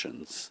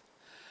conscience,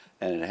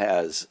 and it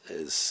has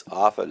as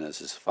often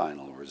as its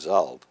final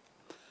result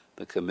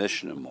the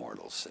commission of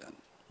mortal sin.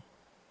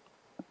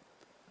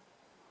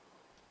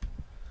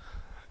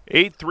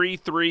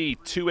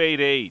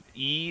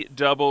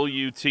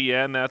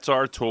 833-288-EWTN. That's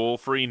our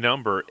toll-free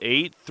number,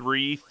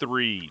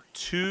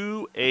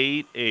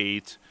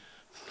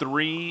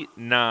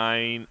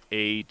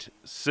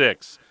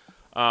 833-288-3986.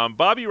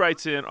 Bobby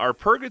writes in, are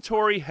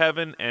purgatory,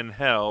 heaven, and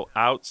hell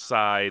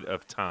outside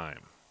of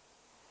time?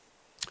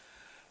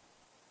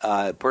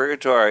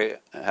 Purgatory,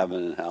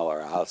 heaven, and hell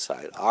are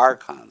outside our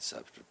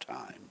concept of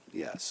time,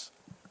 yes.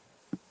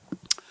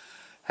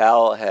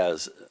 Hell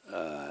has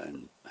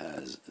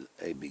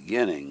a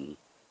beginning,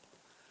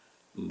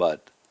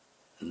 but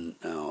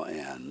no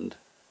end.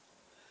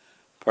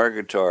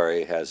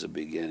 Purgatory has a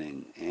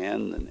beginning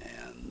and an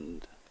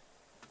end.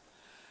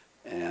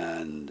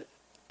 And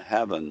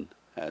heaven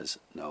has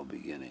no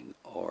beginning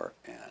or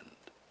end.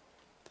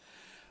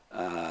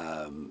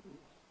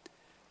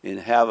 In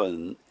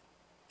heaven,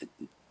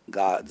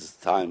 God's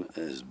time,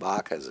 as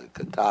Bach has a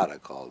cantata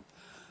called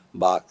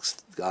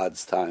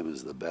God's time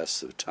is the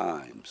best of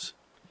times.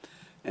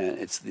 And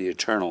it's the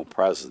eternal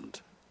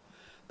present.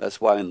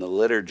 That's why in the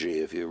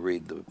liturgy, if you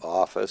read the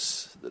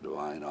office, the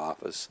divine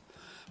office,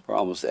 for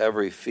almost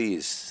every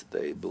feast,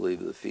 they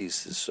believe the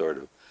feast is sort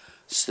of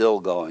still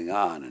going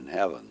on in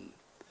heaven.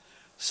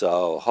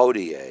 So,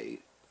 Hodie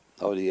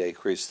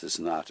Christus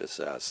natus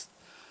est.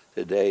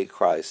 Today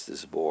Christ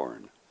is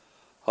born.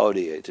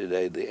 Hodie,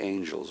 today the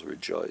angels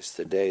rejoice.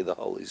 Today the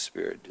Holy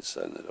Spirit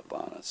descended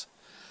upon us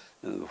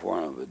in the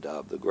form of a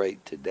dove, the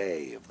great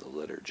today of the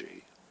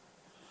liturgy.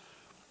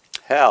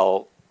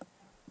 Hell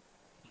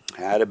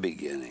had a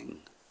beginning,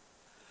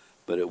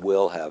 but it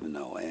will have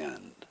no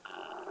end.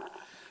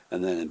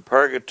 And then in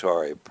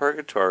purgatory,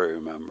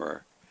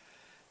 remember,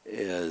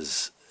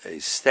 is a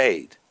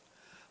state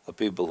of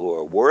people who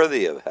are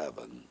worthy of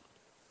heaven,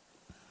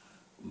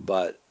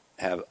 but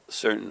have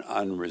certain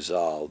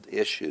unresolved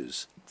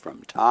issues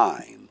from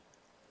time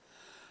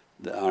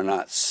that are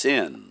not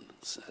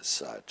sins as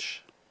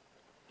such,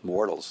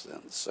 mortal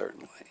sins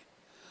certainly,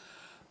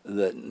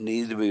 that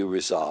need to be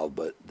resolved.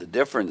 But the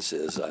difference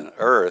is on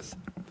earth,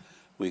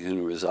 we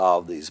can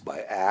resolve these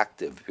by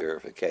active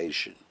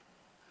purification.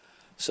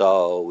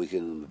 So we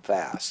can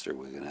fast, or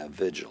we can have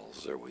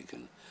vigils, or we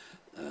can,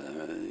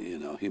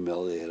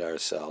 humiliate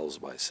ourselves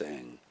by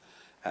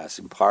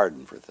asking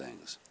pardon for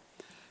things.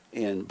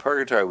 In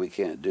purgatory, we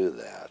can't do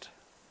that.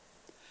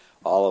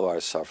 All of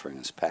our suffering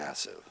is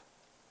passive.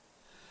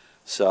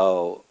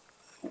 So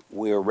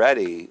we're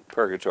ready.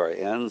 Purgatory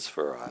ends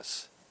for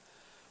us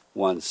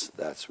once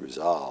that's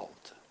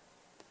resolved.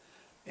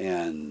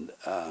 And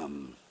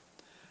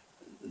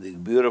the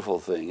beautiful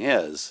thing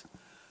is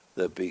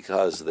that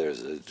because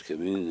there's a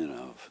communion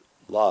of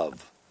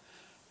love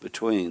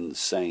between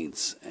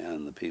saints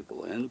and the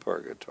people in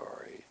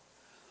purgatory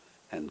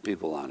and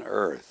people on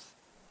earth,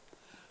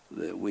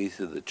 that we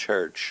through the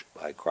church,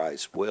 by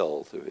Christ's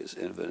will, through his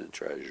infinite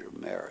treasure of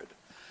merit,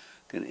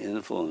 can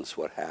influence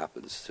what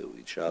happens to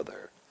each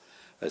other,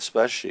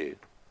 especially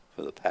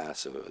for the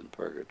passive in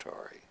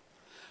purgatory.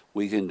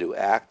 We can do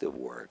active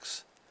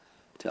works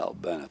to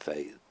help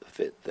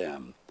benefit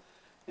them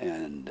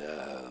and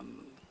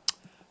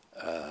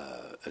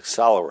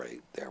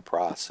accelerate their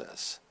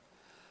process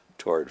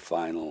toward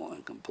final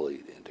and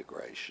complete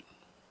integration.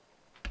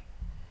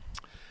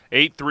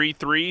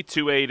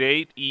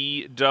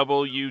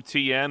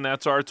 833-288-EWTN.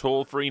 That's our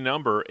toll-free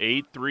number,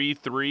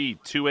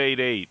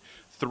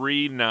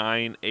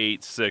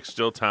 833-288-3986.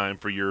 Still time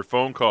for your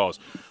phone calls.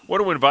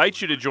 Want to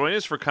invite you to join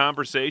us for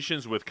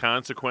Conversations with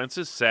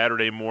Consequences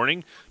Saturday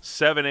morning,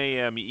 7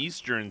 a.m.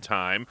 Eastern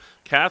Time.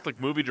 Catholic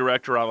movie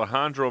director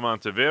Alejandro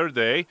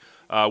Monteverde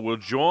will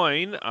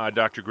join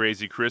Dr.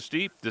 Grazie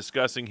Christie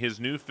discussing his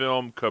new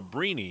film,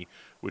 Cabrini,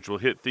 which will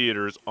hit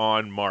theaters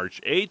on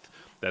March 8th.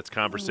 That's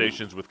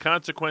Conversations with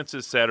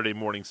Consequences, Saturday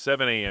morning,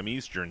 7 a.m.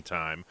 Eastern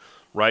Time.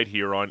 right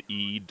here on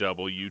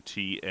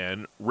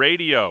EWTN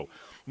Radio.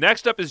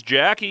 Next up is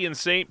Jackie in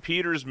St.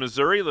 Peters,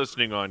 Missouri,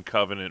 listening on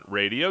Covenant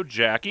Radio.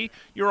 Jackie,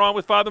 you're on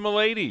with Father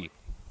Mullady.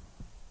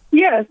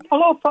 Yes.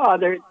 Hello,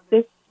 Father.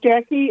 This is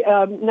Jackie.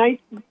 Nice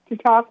to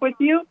talk with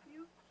you.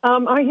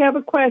 I have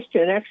a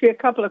question, actually a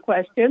couple of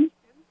questions.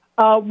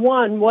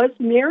 One, was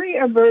Mary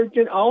a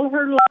virgin all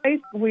her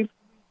life?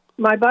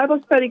 My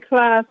Bible study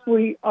class,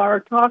 we are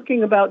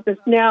talking about this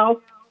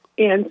now,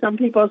 and some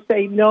people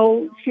say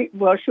no, she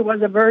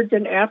was a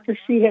virgin after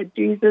she had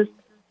Jesus,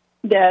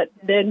 that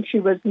then she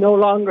was no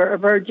longer a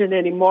virgin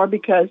anymore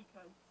because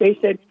they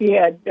said she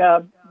had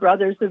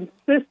brothers and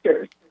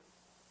sisters.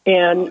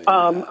 And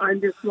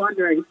I'm just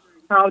wondering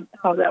how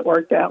that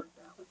worked out.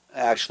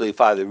 Actually,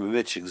 Father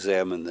Mitch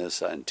examined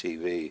this on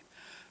TV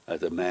at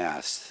the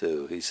Mass,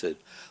 too. He said,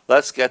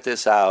 let's get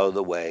this out of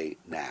the way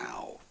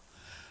now.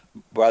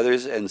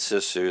 Brothers and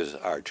sisters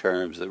are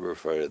terms that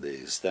refer to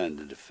the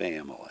extended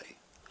family.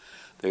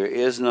 There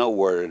is no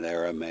word in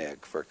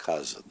Aramaic for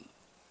cousin.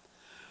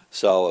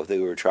 So if they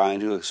were trying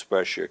to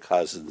express your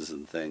cousins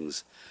and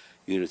things,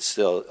 you'd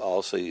still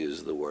also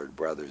use the word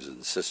brothers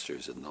and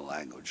sisters in the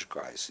language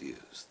Christ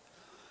used.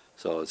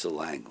 So it's a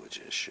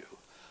language issue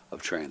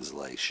of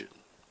translation.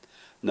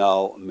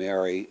 No,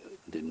 Mary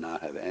did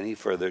not have any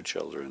further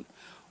children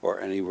or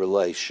any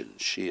relation.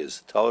 She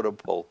is tota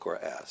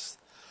pulchra est.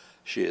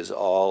 She is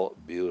all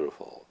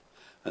beautiful.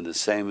 And the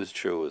same is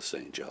true with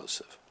St.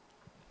 Joseph.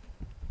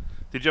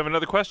 Did you have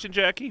another question,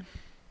 Jackie?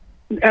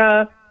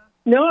 No,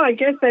 I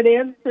guess that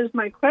answers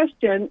my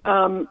question.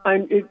 That's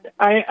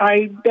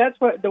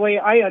the way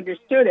I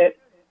understood it,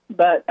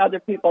 but other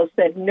people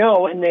said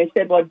no, and they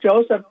said, well,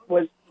 Joseph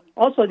was,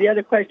 also the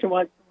other question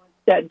was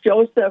that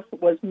Joseph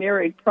was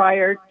married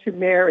prior to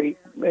Mary.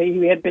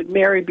 He had been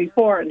married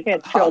before and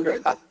had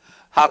children.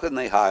 How can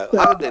they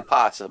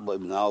possibly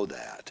know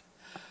that?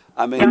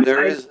 I mean,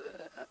 there's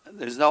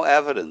no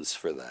evidence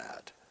for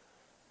that.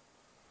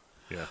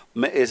 Yeah.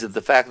 Is it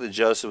the fact that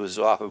Joseph is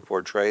often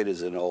portrayed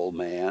as an old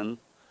man?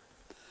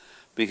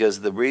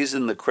 Because the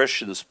reason the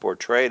Christians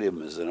portrayed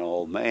him as an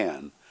old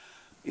man,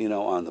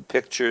 on the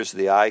pictures,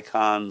 the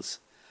icons,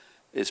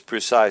 is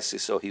precisely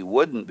so he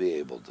wouldn't be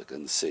able to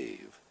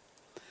conceive.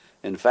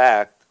 In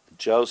fact,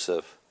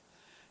 Joseph,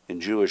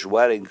 in Jewish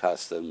wedding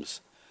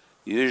customs,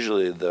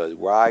 usually the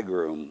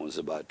bridegroom was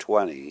about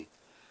 20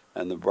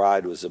 and the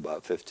bride was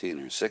about 15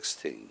 or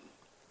 16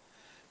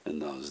 in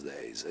those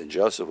days. And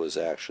Joseph was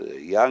actually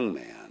a young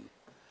man.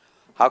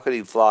 How could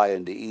he fly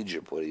into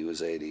Egypt when he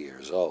was 80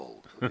 years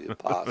old? It would be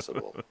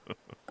impossible.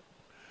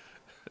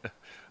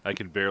 I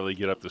can barely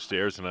get up the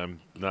stairs, and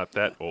I'm not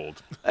that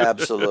old.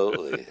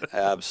 Absolutely.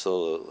 Yeah.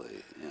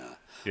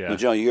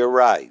 But, you're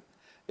right.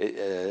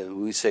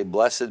 We say,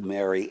 Blessed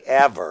Mary,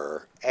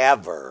 ever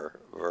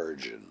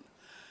virgin.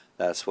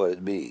 That's what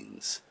it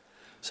means.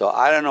 So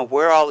I don't know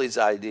where all these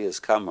ideas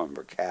come from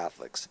for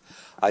Catholics.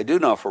 I do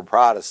know for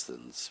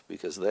Protestants,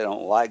 because they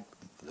don't like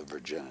the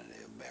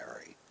virginity of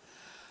Mary.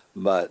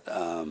 But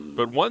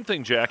one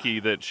thing, Jackie,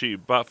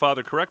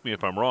 Father, correct me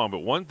if I'm wrong, but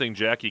one thing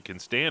Jackie can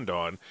stand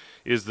on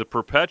is the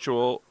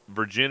perpetual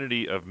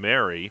virginity of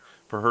Mary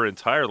for her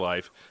entire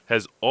life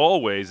has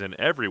always and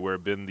everywhere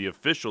been the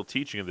official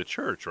teaching of the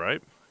Church,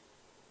 right?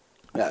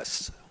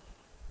 Yes.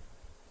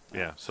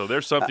 Yeah, so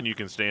there's something you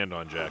can stand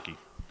on, Jackie.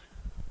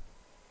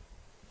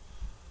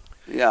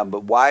 Yeah,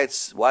 but why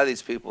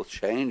these people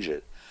change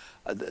it?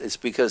 It's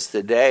because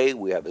today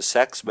we have a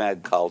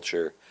sex-mad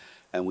culture,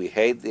 and we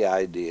hate the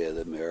idea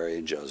that Mary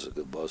and Joseph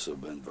could both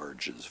have been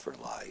virgins for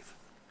life.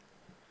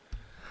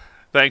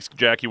 Thanks,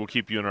 Jackie. We'll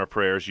keep you in our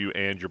prayers, you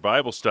and your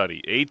Bible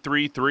study.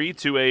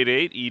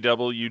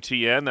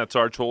 833-288-EWTN. That's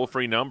our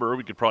toll-free number.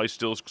 We could probably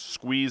still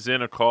squeeze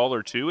in a call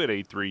or two at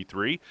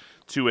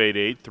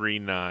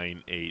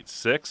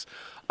 833-288-3986.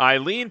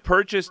 Eileen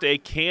purchased a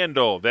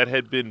candle that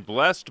had been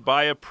blessed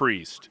by a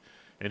priest,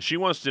 and she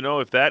wants to know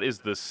if that is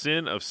the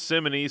sin of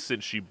simony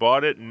since she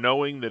bought it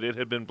knowing that it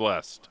had been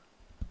blessed.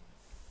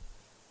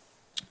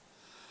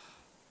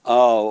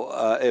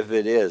 If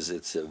it is,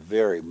 it's a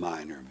very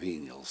minor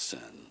venial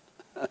sin.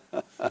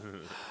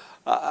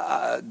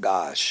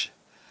 Gosh,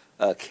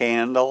 a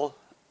candle,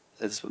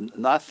 it's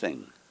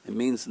nothing. It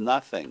means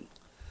nothing.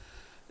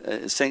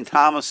 St.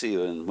 Thomas,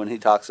 even, when he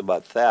talks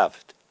about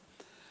theft,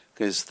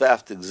 because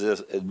theft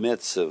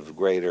admits of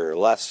greater or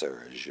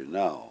lesser, as you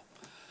know,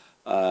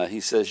 he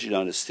says,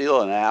 to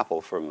steal an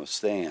apple from a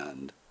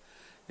stand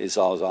is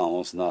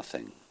almost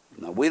nothing.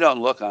 Now, we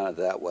don't look on it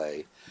that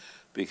way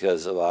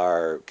because of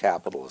our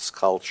capitalist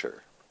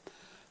culture.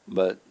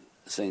 But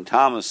St.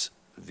 Thomas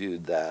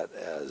viewed that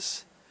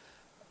as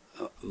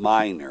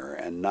minor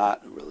and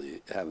not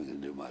really having to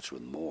do much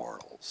with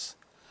morals.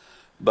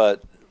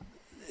 But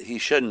he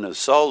shouldn't have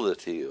sold it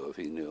to you if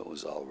he knew it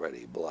was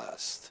already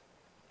blessed.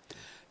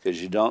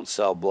 Because you don't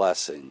sell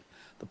blessing.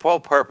 The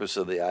whole purpose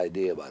of the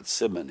idea about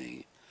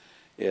simony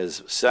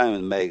is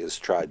Simon Magus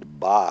tried to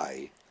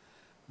buy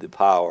the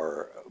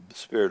power,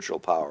 spiritual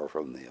power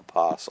from the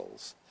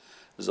apostles,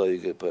 as though you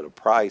could put a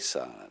price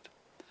on it.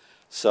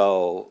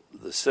 So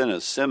the sin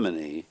of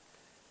simony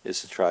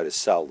is to try to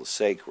sell the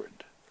sacred.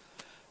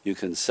 You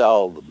can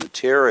sell the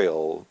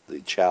material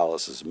the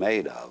chalice is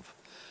made of.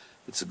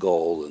 It's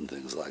gold and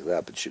things like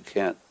that, but you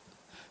can't,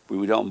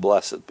 we don't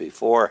bless it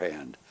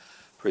beforehand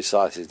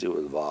precisely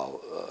to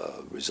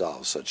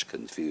resolve such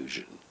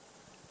confusion.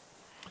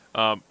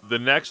 The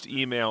next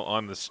email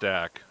on the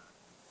stack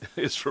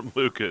is from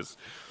Lucas,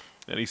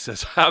 and he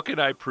says, how can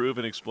I prove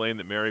and explain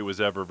that Mary was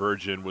ever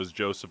virgin? Was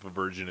Joseph a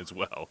virgin as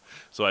well?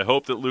 So I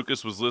hope that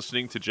Lucas was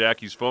listening to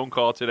Jackie's phone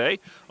call today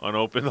on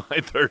Open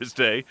Line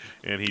Thursday,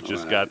 and he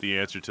just got the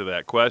answer to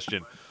that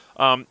question.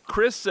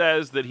 Chris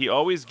says that he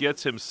always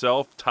gets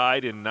himself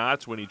tied in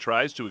knots when he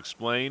tries to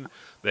explain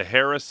the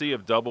heresy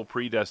of double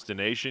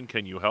predestination.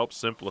 Can you help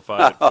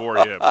simplify it for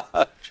him?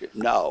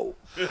 No.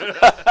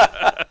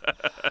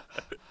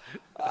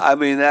 I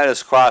mean, that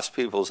has crossed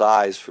people's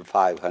eyes for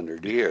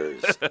 500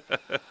 years.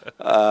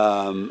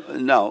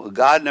 No,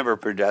 God never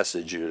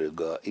predestined you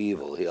to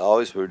evil. He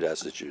always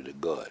predestined you to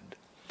good.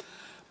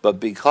 But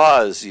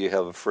because you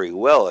have a free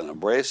will in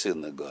embracing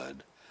the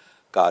good,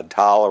 God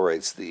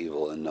tolerates the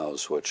evil and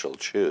knows what you'll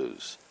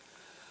choose.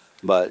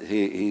 But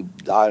he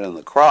died on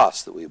the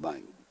cross that we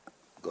might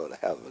go to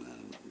heaven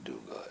and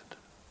do good.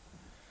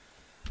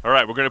 All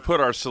right, we're going to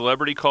put our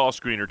celebrity call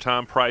screener,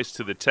 Tom Price,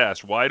 to the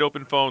test. Wide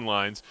open phone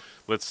lines.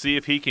 Let's see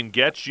if he can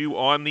get you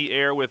on the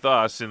air with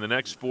us in the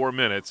next 4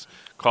 minutes.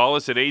 Call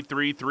us at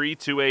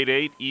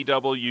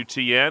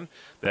 833-288-EWTN.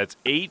 That's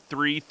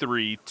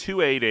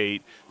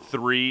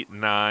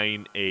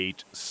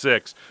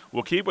 833-288-3986.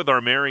 We'll keep with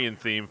our Marian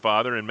theme,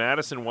 Father, and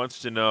Madison wants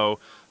to know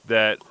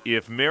that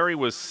if Mary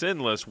was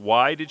sinless,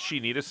 why did she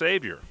need a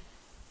Savior?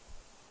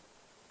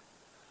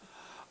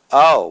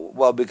 Oh,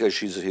 well, because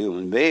she's a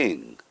human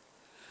being.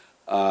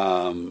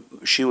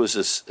 She was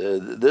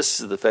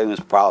this is the famous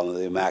problem of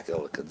the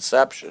Immaculate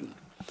Conception.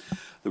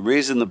 The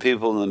reason the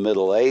people in the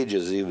Middle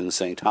Ages, even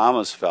St.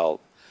 Thomas, felt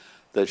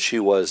that she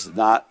was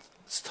not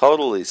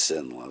totally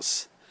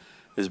sinless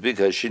is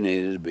because she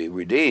needed to be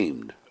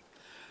redeemed.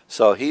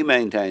 So he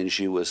maintained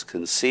she was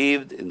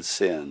conceived in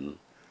sin,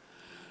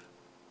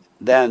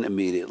 then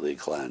immediately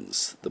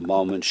cleansed, the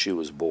moment she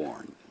was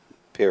born,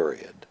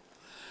 period.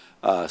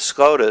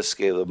 Scotus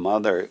gave a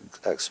mother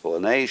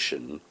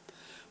explanation,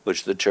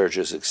 which the Church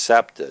has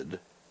accepted,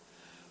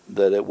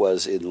 that it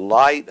was in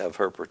light of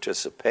her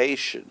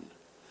participation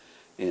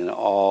in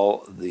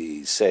all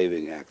the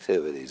saving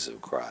activities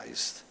of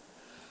Christ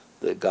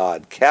that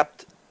God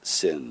kept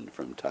sin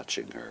from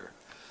touching her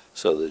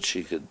so that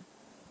she could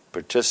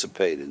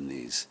participate in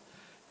these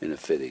in a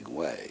fitting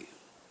way.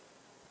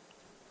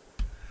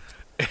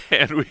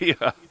 And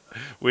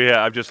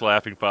I'm just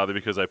laughing, Father,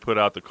 because I put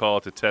out the call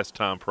to test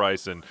Tom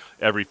Price, and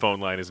every phone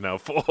line is now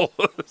full.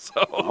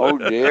 Oh,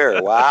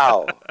 dear.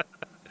 Wow.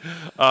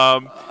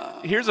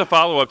 Here's a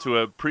follow-up to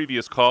a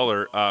previous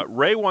caller.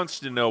 Ray wants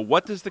to know,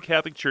 what does the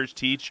Catholic Church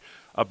teach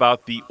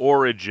about the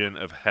origin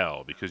of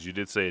hell? Because you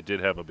did say it did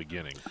have a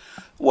beginning.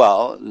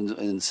 Well,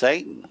 in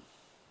Satan.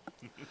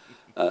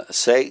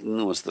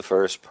 Satan was the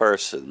first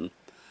person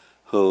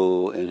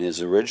who, in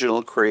his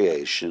original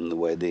creation, the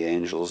way the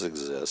angels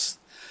exist,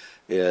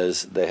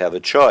 is they have a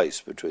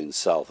choice between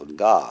self and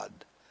God.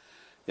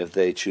 If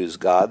they choose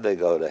God, they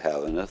go to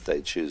heaven. If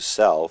they choose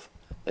self,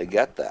 they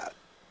get that.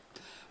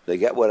 They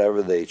get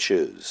whatever they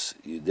choose.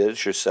 You did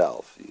it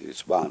yourself. You're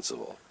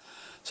responsible.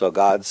 So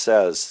God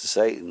says to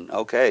Satan,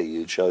 okay,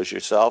 you chose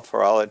yourself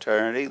for all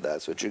eternity.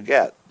 That's what you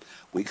get.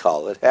 We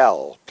call it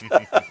hell.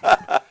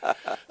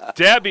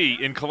 Debbie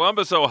in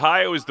Columbus,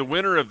 Ohio, is the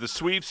winner of the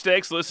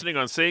sweepstakes, listening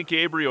on St.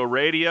 Gabriel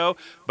Radio.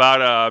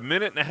 About a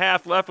minute and a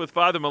half left with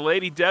Father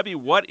Mullady. Debbie,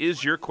 what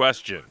is your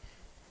question?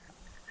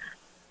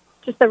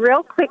 Just a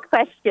real quick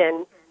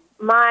question.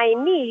 My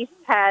niece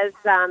has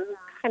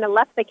kind of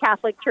left the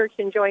Catholic Church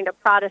and joined a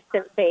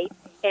Protestant faith,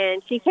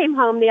 and she came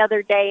home the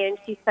other day and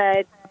she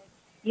said,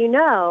 you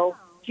know,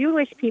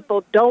 Jewish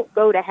people don't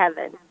go to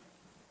heaven.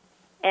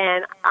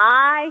 And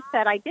I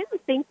said I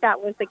didn't think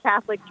that was the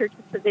Catholic Church's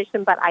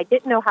position, but I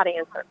didn't know how to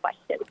answer a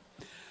question.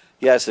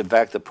 Yes, in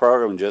fact, the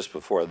program just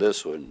before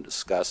this one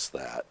discussed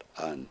that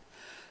on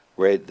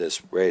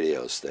this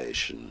radio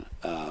station.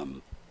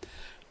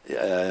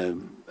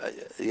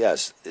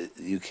 Yes,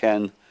 you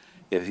can,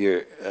 if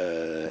you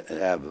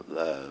have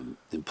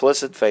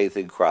implicit faith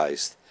in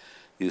Christ,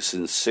 you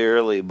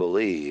sincerely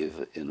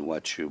believe in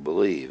what you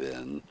believe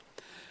in,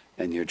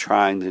 and you're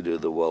trying to do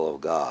the will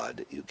of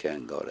God, you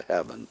can go to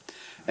heaven.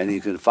 And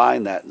you can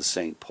find that in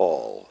St.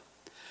 Paul.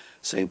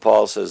 St.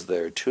 Paul says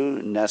there are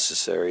two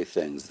necessary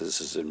things, this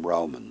is in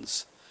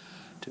Romans,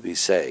 to be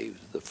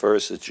saved. The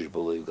first, that you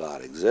believe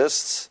God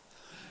exists,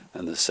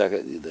 and the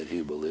second, that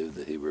you believe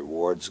that he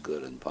rewards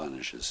good and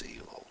punishes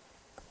evil.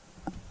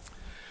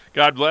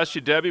 God bless you,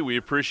 Debbie. We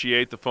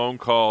appreciate the phone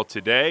call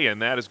today, and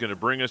that is going to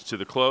bring us to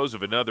the close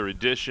of another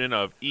edition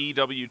of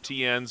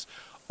EWTN's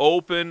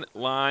Open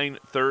Line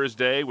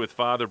Thursday with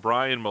Father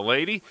Brian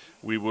Mullady.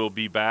 We will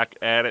be back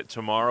at it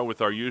tomorrow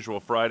with our usual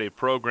Friday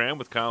program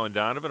with Colin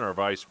Donovan, our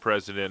Vice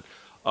President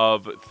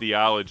of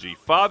Theology.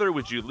 Father,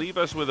 would you leave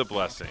us with a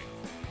blessing?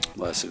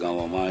 Blessing of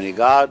Almighty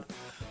God,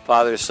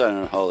 Father, Son,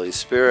 and Holy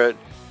Spirit,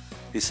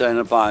 descend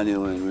upon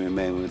you and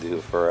remain with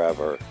you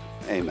forever.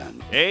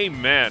 Amen.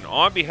 Amen.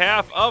 On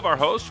behalf of our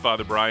host,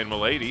 Father Brian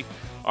Mullady,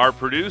 our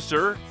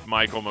producer,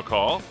 Michael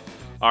McCall,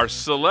 our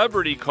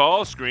celebrity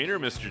call screener,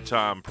 Mr.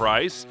 Tom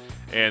Price,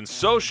 and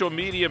social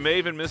media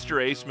maven,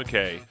 Mr. Ace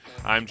McKay,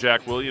 I'm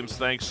Jack Williams.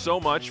 Thanks so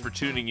much for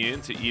tuning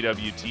in to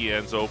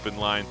EWTN's Open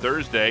Line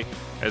Thursday.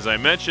 As I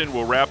mentioned,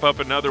 we'll wrap up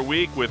another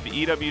week with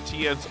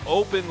EWTN's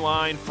Open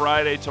Line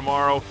Friday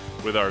tomorrow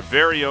with our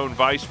very own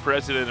Vice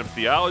President of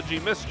Theology,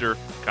 Mr.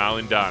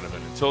 Colin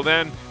Donovan. Until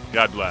then,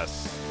 God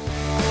bless.